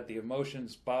had, the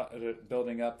emotions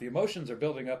building up. The emotions are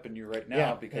building up in you right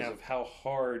now because of how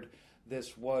hard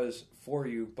this was for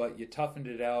you, but you toughened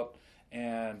it out,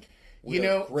 and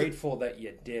we're grateful that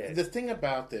you did. The thing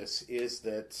about this is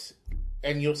that,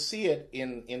 and you'll see it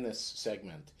in this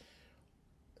segment,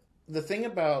 the thing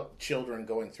about children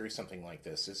going through something like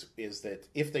this is that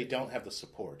if they don't have the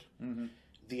support,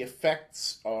 the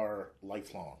effects are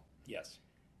lifelong. Yes.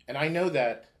 And I know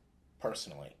that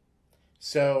personally.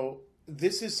 So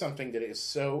this is something that is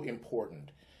so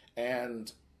important.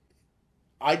 And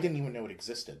I didn't even know it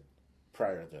existed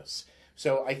prior to this.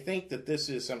 So I think that this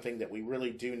is something that we really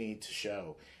do need to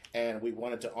show. And we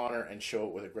wanted to honor and show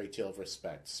it with a great deal of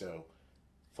respect. So,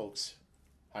 folks,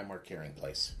 Highmark Caring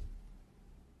Place.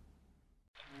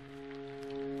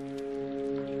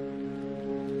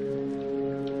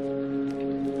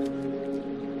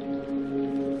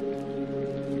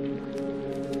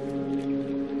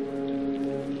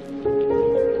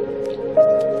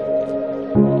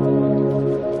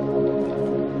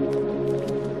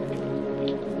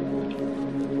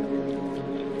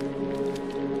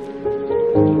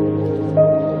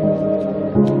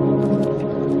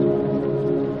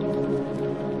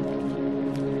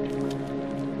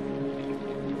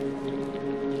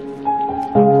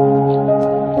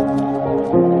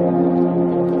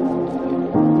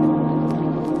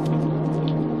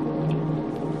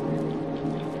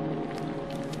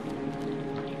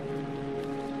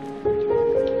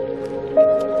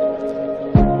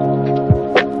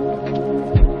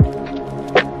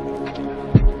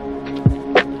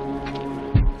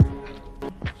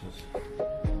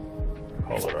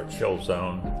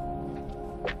 zone.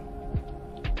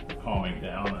 Calming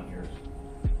down, and here's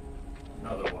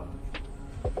another one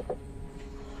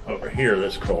over here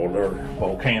that's called our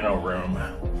volcano room,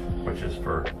 which is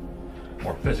for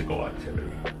more physical activity.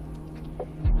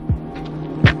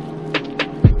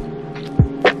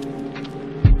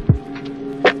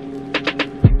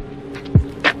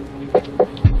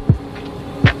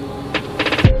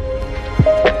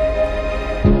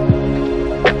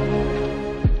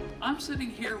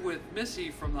 Sitting here with Missy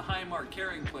from the Highmark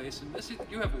Caring Place, and Missy,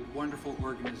 you have a wonderful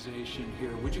organization here.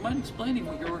 Would you mind explaining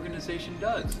what your organization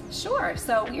does? Sure.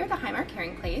 So we are the Highmark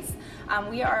Caring Place.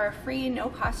 We are a free,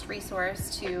 no-cost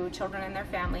resource to children and their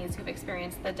families who've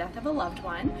experienced the death of a loved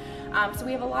one. So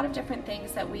we have a lot of different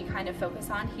things that we kind of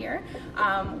focus on here.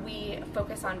 We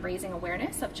focus on raising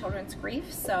awareness of children's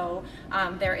grief. So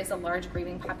there is a large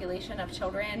grieving population of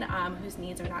children whose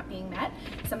needs are not being met.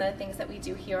 Some of the things that we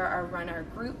do here are run our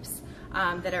groups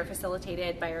that are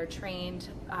facilitated by our trained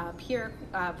peer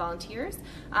volunteers,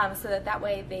 so that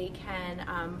way they can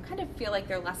kind of feel like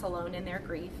they're less alone in their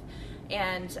grief.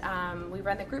 And we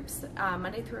run the groups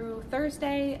Monday through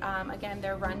Thursday. Again,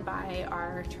 they're run by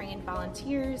our trained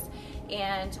volunteers,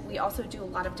 and we also do a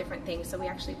lot of different things. So we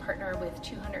actually partner with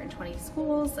 220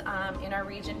 schools in our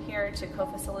region here to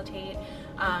co-facilitate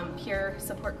peer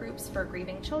support groups for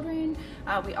grieving children.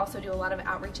 We also do a lot of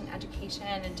outreach and education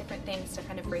and different things to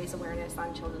kind of raise awareness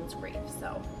on children's grief.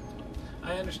 So.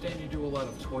 I understand you do a lot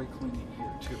of toy cleaning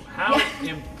here too. How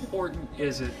important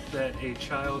is it that a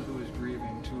child who is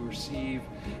grieving to receive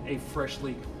a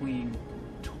freshly cleaned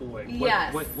toy?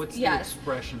 What's the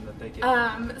expression that they get?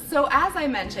 So as I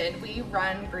mentioned, we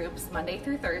run groups Monday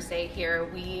through Thursday here.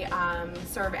 We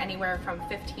serve anywhere from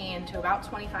 15 to about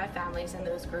 25 families in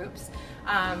those groups.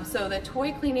 So the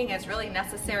toy cleaning is really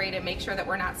necessary to make sure that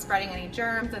we're not spreading any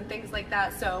germs and things like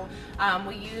that. So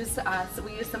we use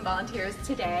some volunteers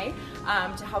today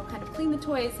to help kind of clean the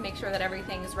toys, make sure that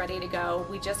everything's ready to go.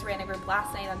 We just ran a group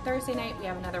last night on Thursday night. We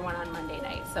have another one on Monday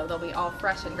night. So they'll be all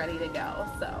fresh and ready to go.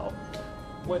 So.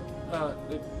 What,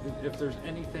 if there's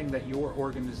anything that your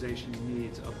organization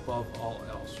needs above all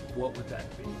else, what would that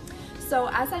be? So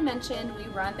as I mentioned, we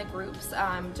run the groups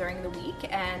during the week,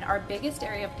 and our biggest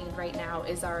area of need right now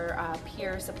is our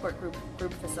peer support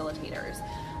group facilitators.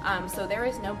 So there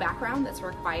is no background that's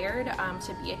required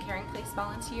to be a Caring Place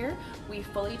volunteer. We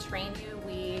fully train you.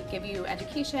 We give you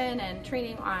education and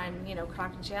training on,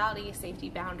 confidentiality, safety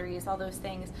boundaries, all those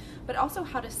things, but also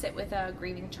how to sit with a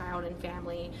grieving child and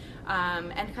family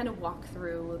and kind of walk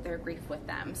through their grief with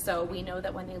them. So we know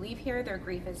that when they leave here, their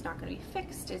grief is not going to be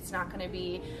fixed. It's not going to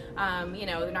be,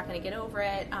 they're not going to get over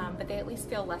it, but they at least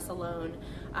feel less alone.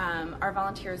 Our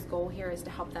volunteers' goal here is to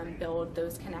help them build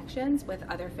those connections with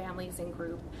other families and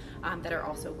group that are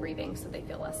also grieving, so they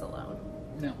feel less alone.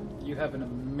 Now, you have an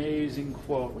amazing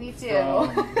quote we do.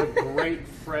 From the great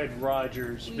Fred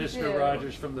Rogers, Mr. do.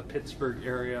 Rogers from the Pittsburgh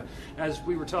area. As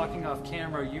we were talking off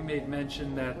camera, you made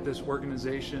mention that this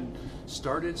organization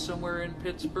started somewhere in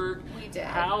Pittsburgh. We did.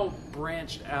 How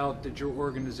branched out did your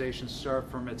organization start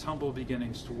from its humble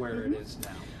beginnings to where it is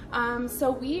now?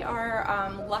 So we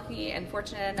are lucky and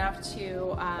fortunate enough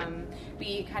to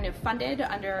be kind of funded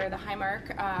under the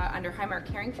Highmark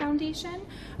Caring Foundation.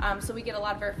 So we get a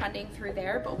lot of our funding through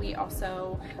there, but we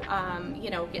also,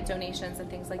 get donations and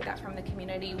things like that from the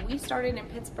community. We started in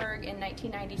Pittsburgh in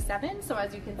 1997. So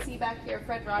as you can see back here,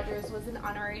 Fred Rogers was an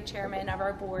honorary chairman of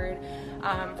our board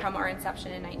from our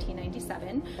inception in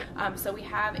 1997. So we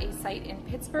have a site in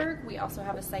Pittsburgh. We also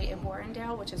have a site in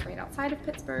Warrendale, which is right outside of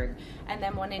Pittsburgh, and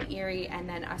then one in Erie, and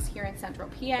then us here in Central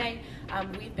PA.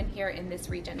 We've been here in this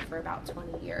region for about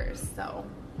 20 years. So.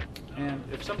 And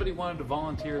if somebody wanted to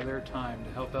volunteer their time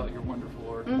to help out your wonderful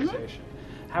organization,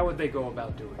 how would they go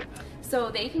about doing that? So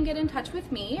they can get in touch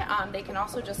with me. They can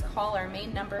also just call our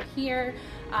main number here.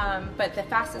 But the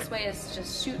fastest way is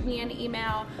just shoot me an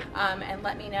email and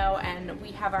let me know. And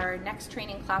we have our next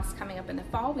training class coming up in the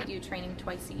fall. We do training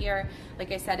twice a year.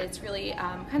 Like I said, it's really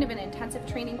kind of an intensive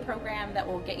training program that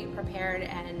will get you prepared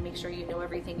and make sure you know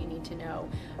everything you need to know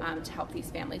to help these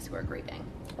families who are grieving.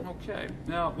 Okay.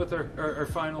 Now, with our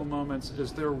final moments,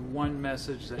 is there one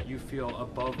message that you feel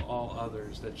above all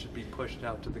others that should be pushed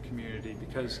out to the community?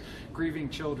 Because grieving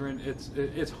children,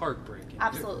 it's heartbreaking.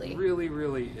 Absolutely. It really,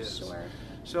 really is. Sure.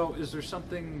 So is there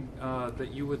something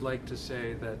that you would like to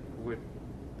say that would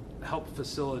help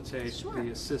facilitate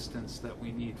the assistance that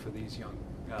we need for these young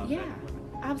men and women?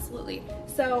 Absolutely.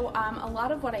 So a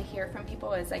lot of what I hear from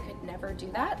people is I could never do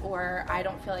that, or I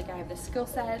don't feel like I have the skill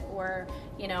set, or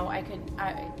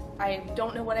I I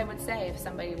don't know what I would say if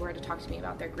somebody were to talk to me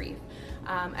about their grief.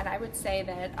 And I would say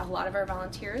that a lot of our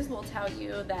volunteers will tell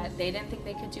you that they didn't think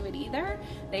they could do it either.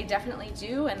 They definitely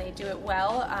do, and they do it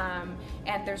well.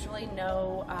 And there's really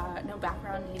no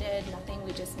background needed, nothing.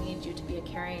 We just need you to be a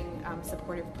caring,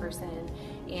 supportive person.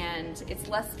 And it's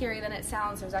less scary than it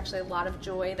sounds. There's actually a lot of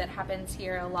joy that happens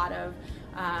here, a lot of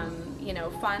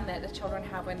fun that the children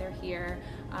have when they're here,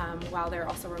 while they're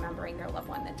also remembering their loved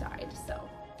one that died. So.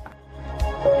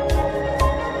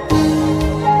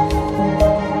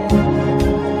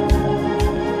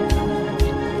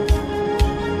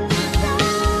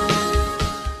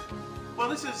 Well,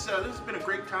 this has been a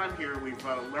great time here. We've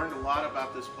learned a lot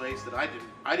about this place that I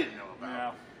didn't know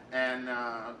about, and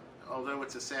although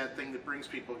it's a sad thing that brings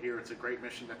people here, it's a great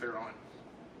mission that they're on.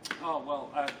 Oh,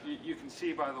 well, you can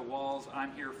see by the walls,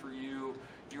 I'm here for you,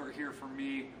 you're here for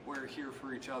me, we're here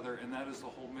for each other, and that is the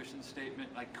whole mission statement.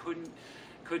 I couldn't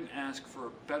ask for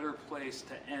a better place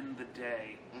to end the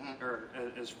day, or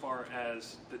as far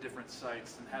as the different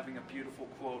sites, than having a beautiful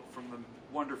quote from the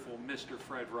wonderful Mr.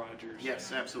 Fred Rogers.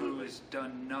 Yes, absolutely. Who has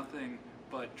done nothing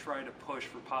but try to push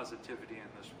for positivity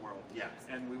in this world. Yeah.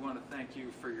 And we want to thank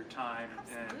you for your time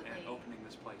and opening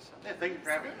this place up. Yeah, thank you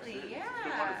for having us. Absolutely, It's yeah.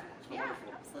 been wonderful. It's been Yeah,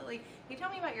 wonderful. absolutely. Can you tell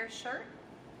me about your shirt?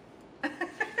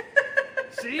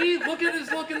 See? Look at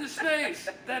his look in his face.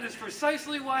 That is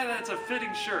precisely why that's a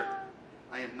fitting shirt.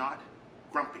 I am not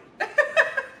grumpy.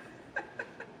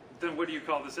 Then what do you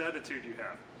call this attitude you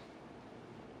have?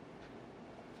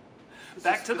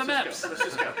 Back to the maps. Let's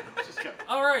just go. Let's just go.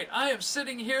 All right, I am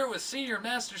sitting here with Senior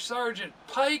Master Sergeant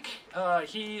Pike.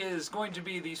 He is going to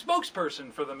be the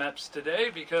spokesperson for the MEPS today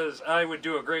because I would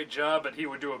do a great job, but he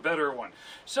would do a better one.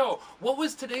 So, what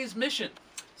was today's mission?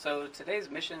 So today's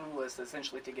mission was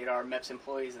essentially to get our MEPS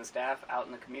employees and staff out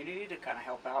in the community to kind of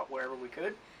help out wherever we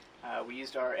could. We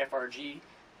used our FRG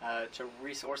to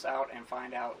resource out and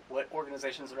find out what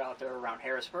organizations are out there around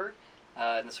Harrisburg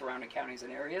and the surrounding counties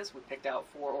and areas. We picked out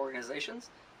 4 organizations,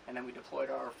 and then we deployed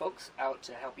our folks out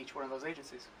to help each one of those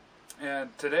agencies.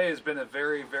 And today has been a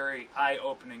very, very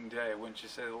eye-opening day, wouldn't you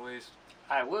say the least?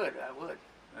 I would.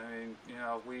 I mean, you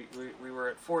know, we were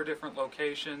at 4 different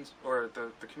locations, or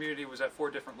the community was at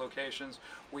 4 different locations.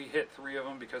 We hit 3 of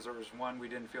them because there was one we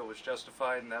didn't feel was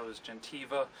justified, and that was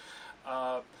Gentiva.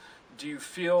 Do you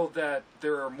feel that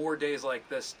there are more days like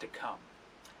this to come?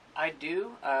 I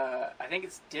do. I think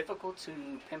it's difficult to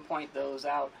pinpoint those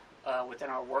out within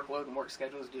our workload and work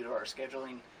schedules due to our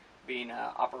scheduling being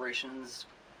operations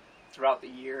throughout the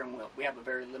year, and we have a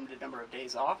very limited number of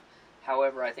days off.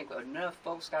 However, I think enough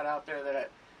folks got out there that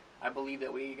I believe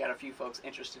that we got a few folks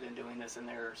interested in doing this in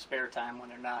their spare time when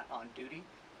they're not on duty.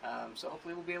 So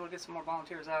hopefully we'll be able to get some more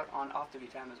volunteers out on off-duty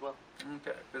time as well.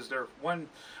 Okay. Is there one?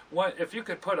 If you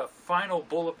could put a final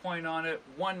bullet point on it,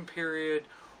 one period,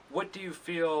 what do you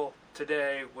feel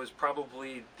today was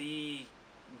probably the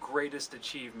greatest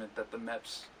achievement that the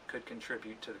MEPS could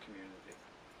contribute to the community?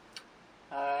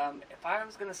 If I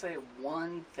was going to say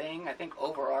one thing, I think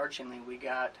overarchingly we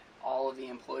got all of the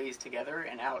employees together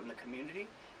and out in the community.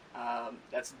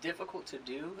 That's difficult to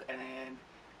do, and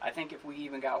I think if we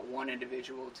even got one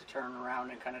individual to turn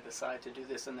around and kind of decide to do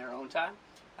this in their own time,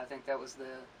 I think that was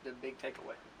the big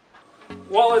takeaway.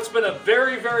 Well, it's been a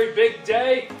very, very big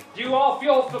day. Do you all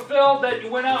feel fulfilled that you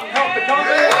went out and helped the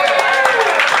company?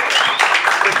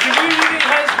 The community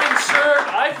has been served.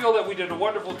 I feel that we did a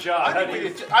wonderful job.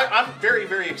 I'm very,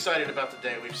 very excited about the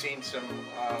day. We've seen some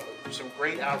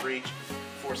great outreach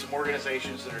for some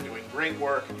organizations that are doing great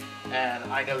work, and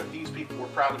I know that these people were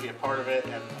proud to be a part of it,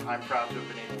 and I'm proud to have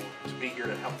been able to be here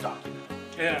to help document it.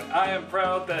 And I am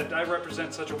proud that I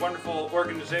represent such a wonderful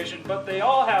organization, but they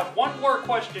all have one more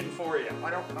question for you.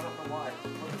 I don't know why.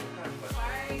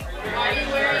 Why are you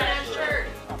wearing that shirt?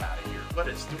 I'm out of here. But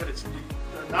it's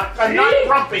I'm not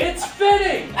grumpy. It's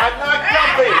fitting. I'm not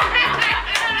grumpy.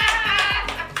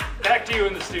 Back to you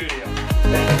in the studio.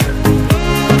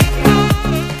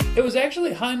 It was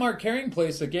actually Highmark Caring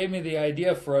Place that gave me the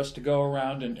idea for us to go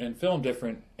around and film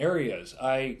different areas.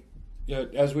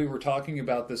 As we were talking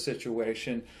about this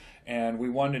situation, and we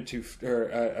wanted to,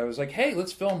 I was like, hey,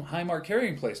 let's film Highmark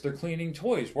Caring Place. They're cleaning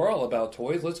toys. We're all about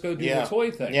toys. Let's go do the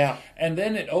toy thing. Yeah. And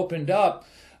then it opened up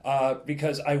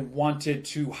because I wanted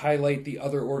to highlight the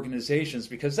other organizations,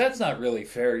 because that's not really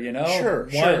fair, you know? Sure.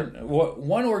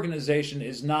 One organization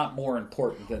is not more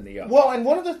important than the other. Well, and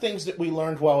one of the things that we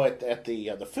learned while at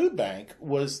the food bank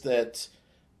was that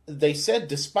they said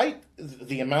despite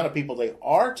the amount of people they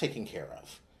are taking care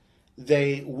of,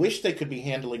 they wish they could be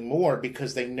handling more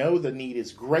because they know the need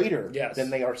is greater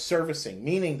than they are servicing,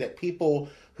 meaning that people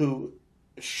who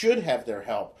should have their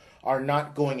help are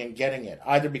not going and getting it,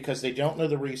 either because they don't know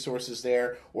the resources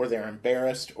there, or they're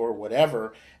embarrassed, or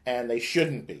whatever, and they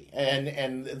shouldn't be.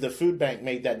 And the food bank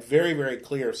made that very, very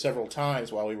clear several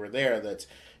times while we were there, that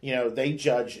they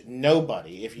judge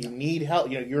nobody. If you need help,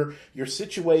 your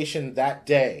situation that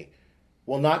day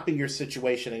will not be your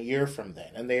situation a year from then,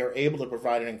 and they are able to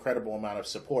provide an incredible amount of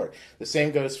support. The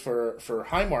same goes for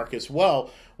Highmark as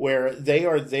well, where they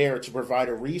are there to provide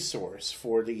a resource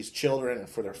for these children and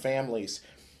for their families,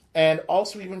 and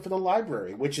also even for the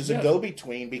library, which is a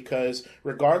go-between, because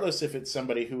regardless if it's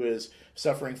somebody who is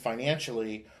suffering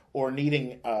financially or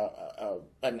needing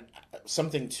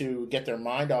something to get their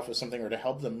mind off of something or to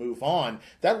help them move on,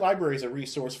 that library is a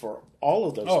resource for all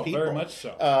of those people. Oh, very much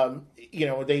so.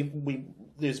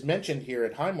 There's mentioned here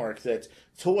at Highmark that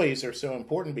toys are so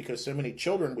important because so many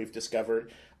children, we've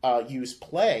discovered, use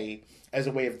play as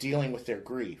a way of dealing with their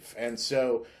grief. And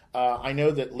so I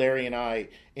know that Larry and I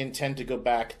intend to go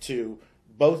back to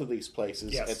both of these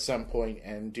places at some point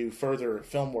and do further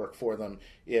film work for them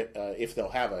if they'll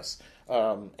have us.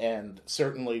 And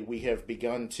certainly we have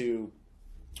begun to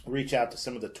reach out to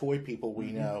some of the toy people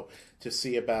we know to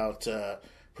see about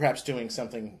perhaps doing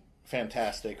something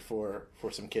fantastic for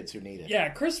some kids who need it. Yeah,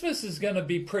 Christmas is going to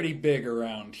be pretty big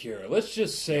around here. Let's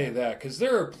just say that, because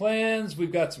there are plans.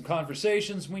 We've got some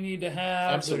conversations we need to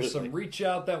have. Absolutely. There's some reach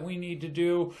out that we need to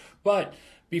do. But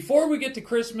before we get to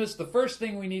Christmas, the first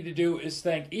thing we need to do is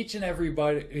thank each and every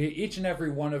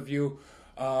one of you,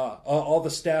 all the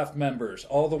staff members,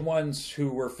 all the ones who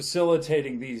were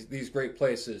facilitating these great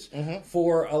places,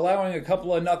 for allowing a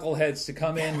couple of knuckleheads to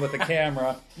come in with a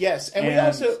camera. Yes, and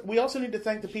we also need to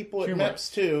thank the people at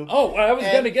MEPS too. Oh, I was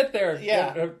going to get there.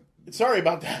 Yeah. Sorry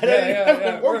about that.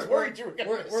 Yeah. We're worried you were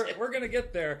going to We're going to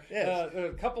get there. Yes. A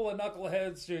couple of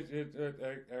knuckleheads,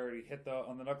 I already hit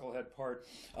on the knucklehead part,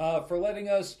 for letting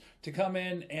us to come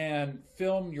in and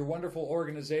film your wonderful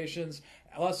organizations.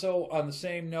 Also, on the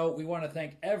same note, we want to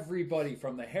thank everybody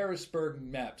from the Harrisburg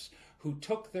MEPS who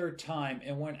took their time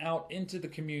and went out into the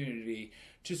community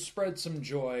to spread some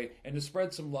joy and to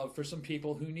spread some love for some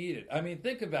people who need it. I mean,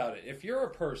 think about it. If you're a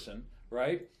person,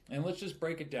 right, and let's just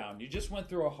break it down. You just went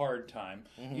through a hard time.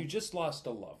 You just lost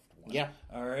a loved one. Yeah.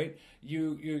 All right.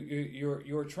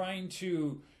 You're trying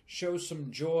to show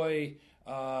some joy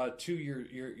to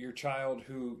your child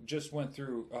who just went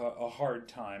through a hard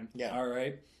time. Yeah. All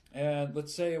right. And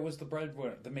let's say it was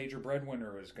the major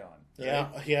breadwinner is gone. Right?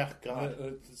 Yeah, God.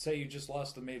 Let's say you just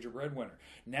lost the major breadwinner.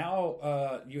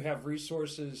 Now you have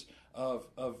resources of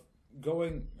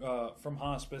going from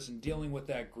hospice and dealing with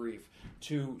that grief,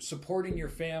 to supporting your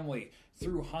family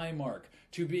through Highmark,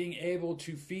 to being able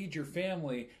to feed your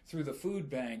family through the food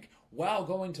bank while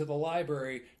going to the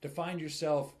library to find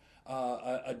yourself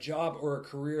a job or a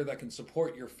career that can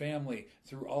support your family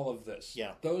through all of this.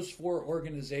 Yeah. Those 4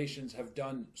 organizations have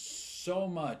done so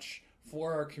much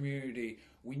for our community.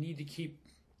 We need to keep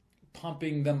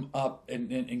pumping them up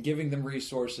and giving them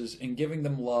resources and giving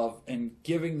them love and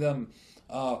giving them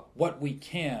what we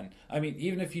can. I mean,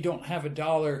 even if you don't have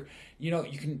 $1,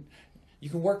 you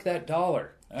can work that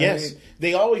dollar. Yes,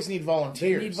 they always need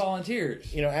volunteers. They need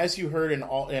volunteers. As you heard in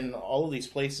all of these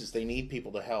places, they need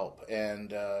people to help.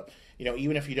 And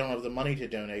even if you don't have the money to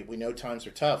donate, we know times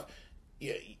are tough.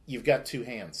 You've got 2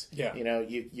 hands. Yeah.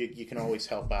 You can always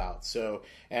help out. So,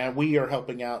 and we are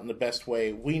helping out in the best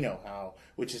way we know how,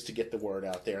 which is to get the word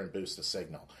out there and boost the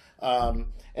signal.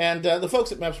 And the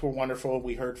folks at MEPS were wonderful.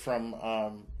 We heard from.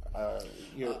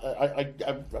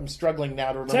 I'm struggling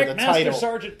now to remember the title. Master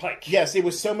Sergeant Pike. Yes, it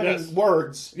was so many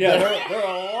words. Yeah, there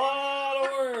are a lot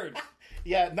of words.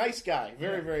 Yeah, nice guy.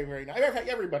 Very, very, very nice.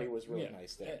 Everybody was really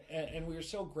nice there. And we were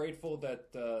so grateful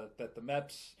that the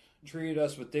MEPS treated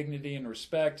us with dignity and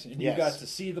respect. And you Yes. got to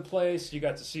see the place. You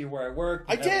got to see where I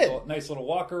worked. I did. Nice little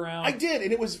walk around. I did,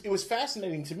 and it was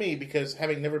fascinating to me because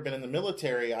having never been in the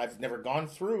military, I've never gone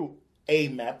through a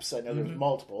MEPS. I know there's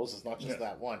multiples. It's not just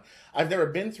that one. I've never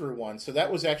been through one, so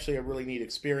that was actually a really neat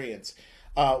experience.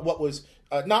 What was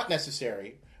not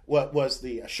necessary, what was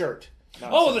the shirt.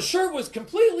 Oh, the shirt was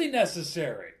completely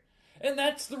necessary. And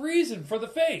that's the reason for the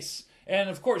face. And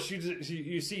of course,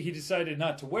 you see he decided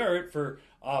not to wear it for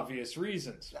obvious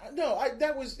reasons. No,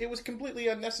 it was completely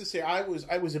unnecessary. I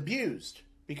was abused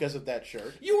because of that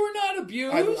shirt. You were not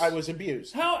abused? I was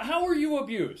abused. How were you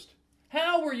abused?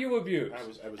 How were you abused? I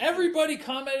was Everybody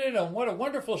commented on what a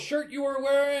wonderful shirt you were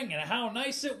wearing and how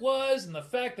nice it was and the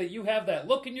fact that you have that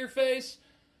look in your face.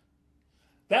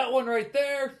 That one right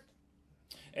there.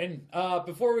 And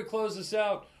before we close this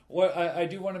out, what I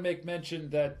do want to make mention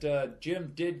that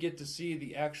Jim did get to see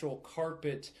the actual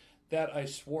carpet that I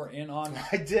swore in on.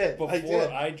 I did.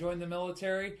 Before I joined the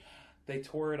military. They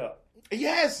tore it up.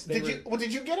 Yes.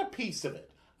 Did you get a piece of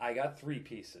it? I got 3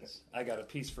 pieces. I got a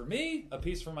piece for me, a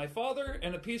piece for my father,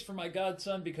 and a piece for my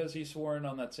godson because he's sworn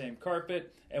on that same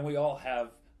carpet, and we all have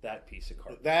that piece of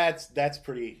carpet. That's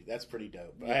pretty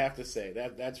dope. Yeah. I have to say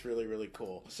that's really, really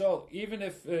cool. So even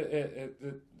if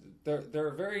there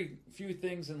are very few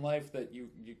things in life that you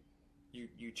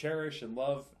cherish and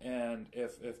love, and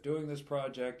if doing this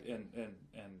project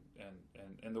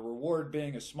and the reward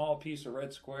being a small piece of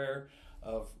red square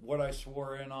of what I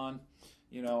swore in on,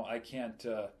 I can't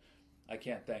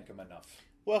thank him enough.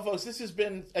 Well, folks, this has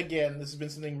been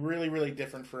something really, really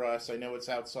different for us. I know it's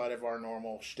outside of our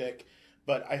normal shtick,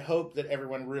 but I hope that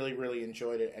everyone really, really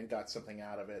enjoyed it and got something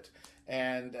out of it.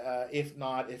 And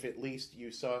if at least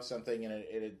you saw something and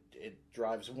it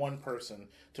drives one person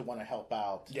to want to help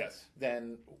out, yes,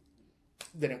 then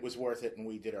it was worth it and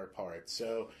we did our part.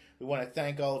 So we want to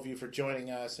thank all of you for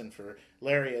joining us, and for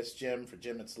Larry, it's Jim. For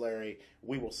Jim, it's Larry.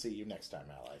 We will see you next time,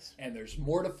 allies. And there's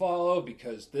more to follow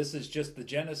because this is just the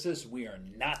genesis. We are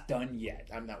not done yet.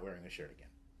 I'm not wearing the shirt again.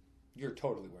 You're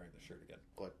totally wearing the shirt again.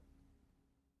 Good.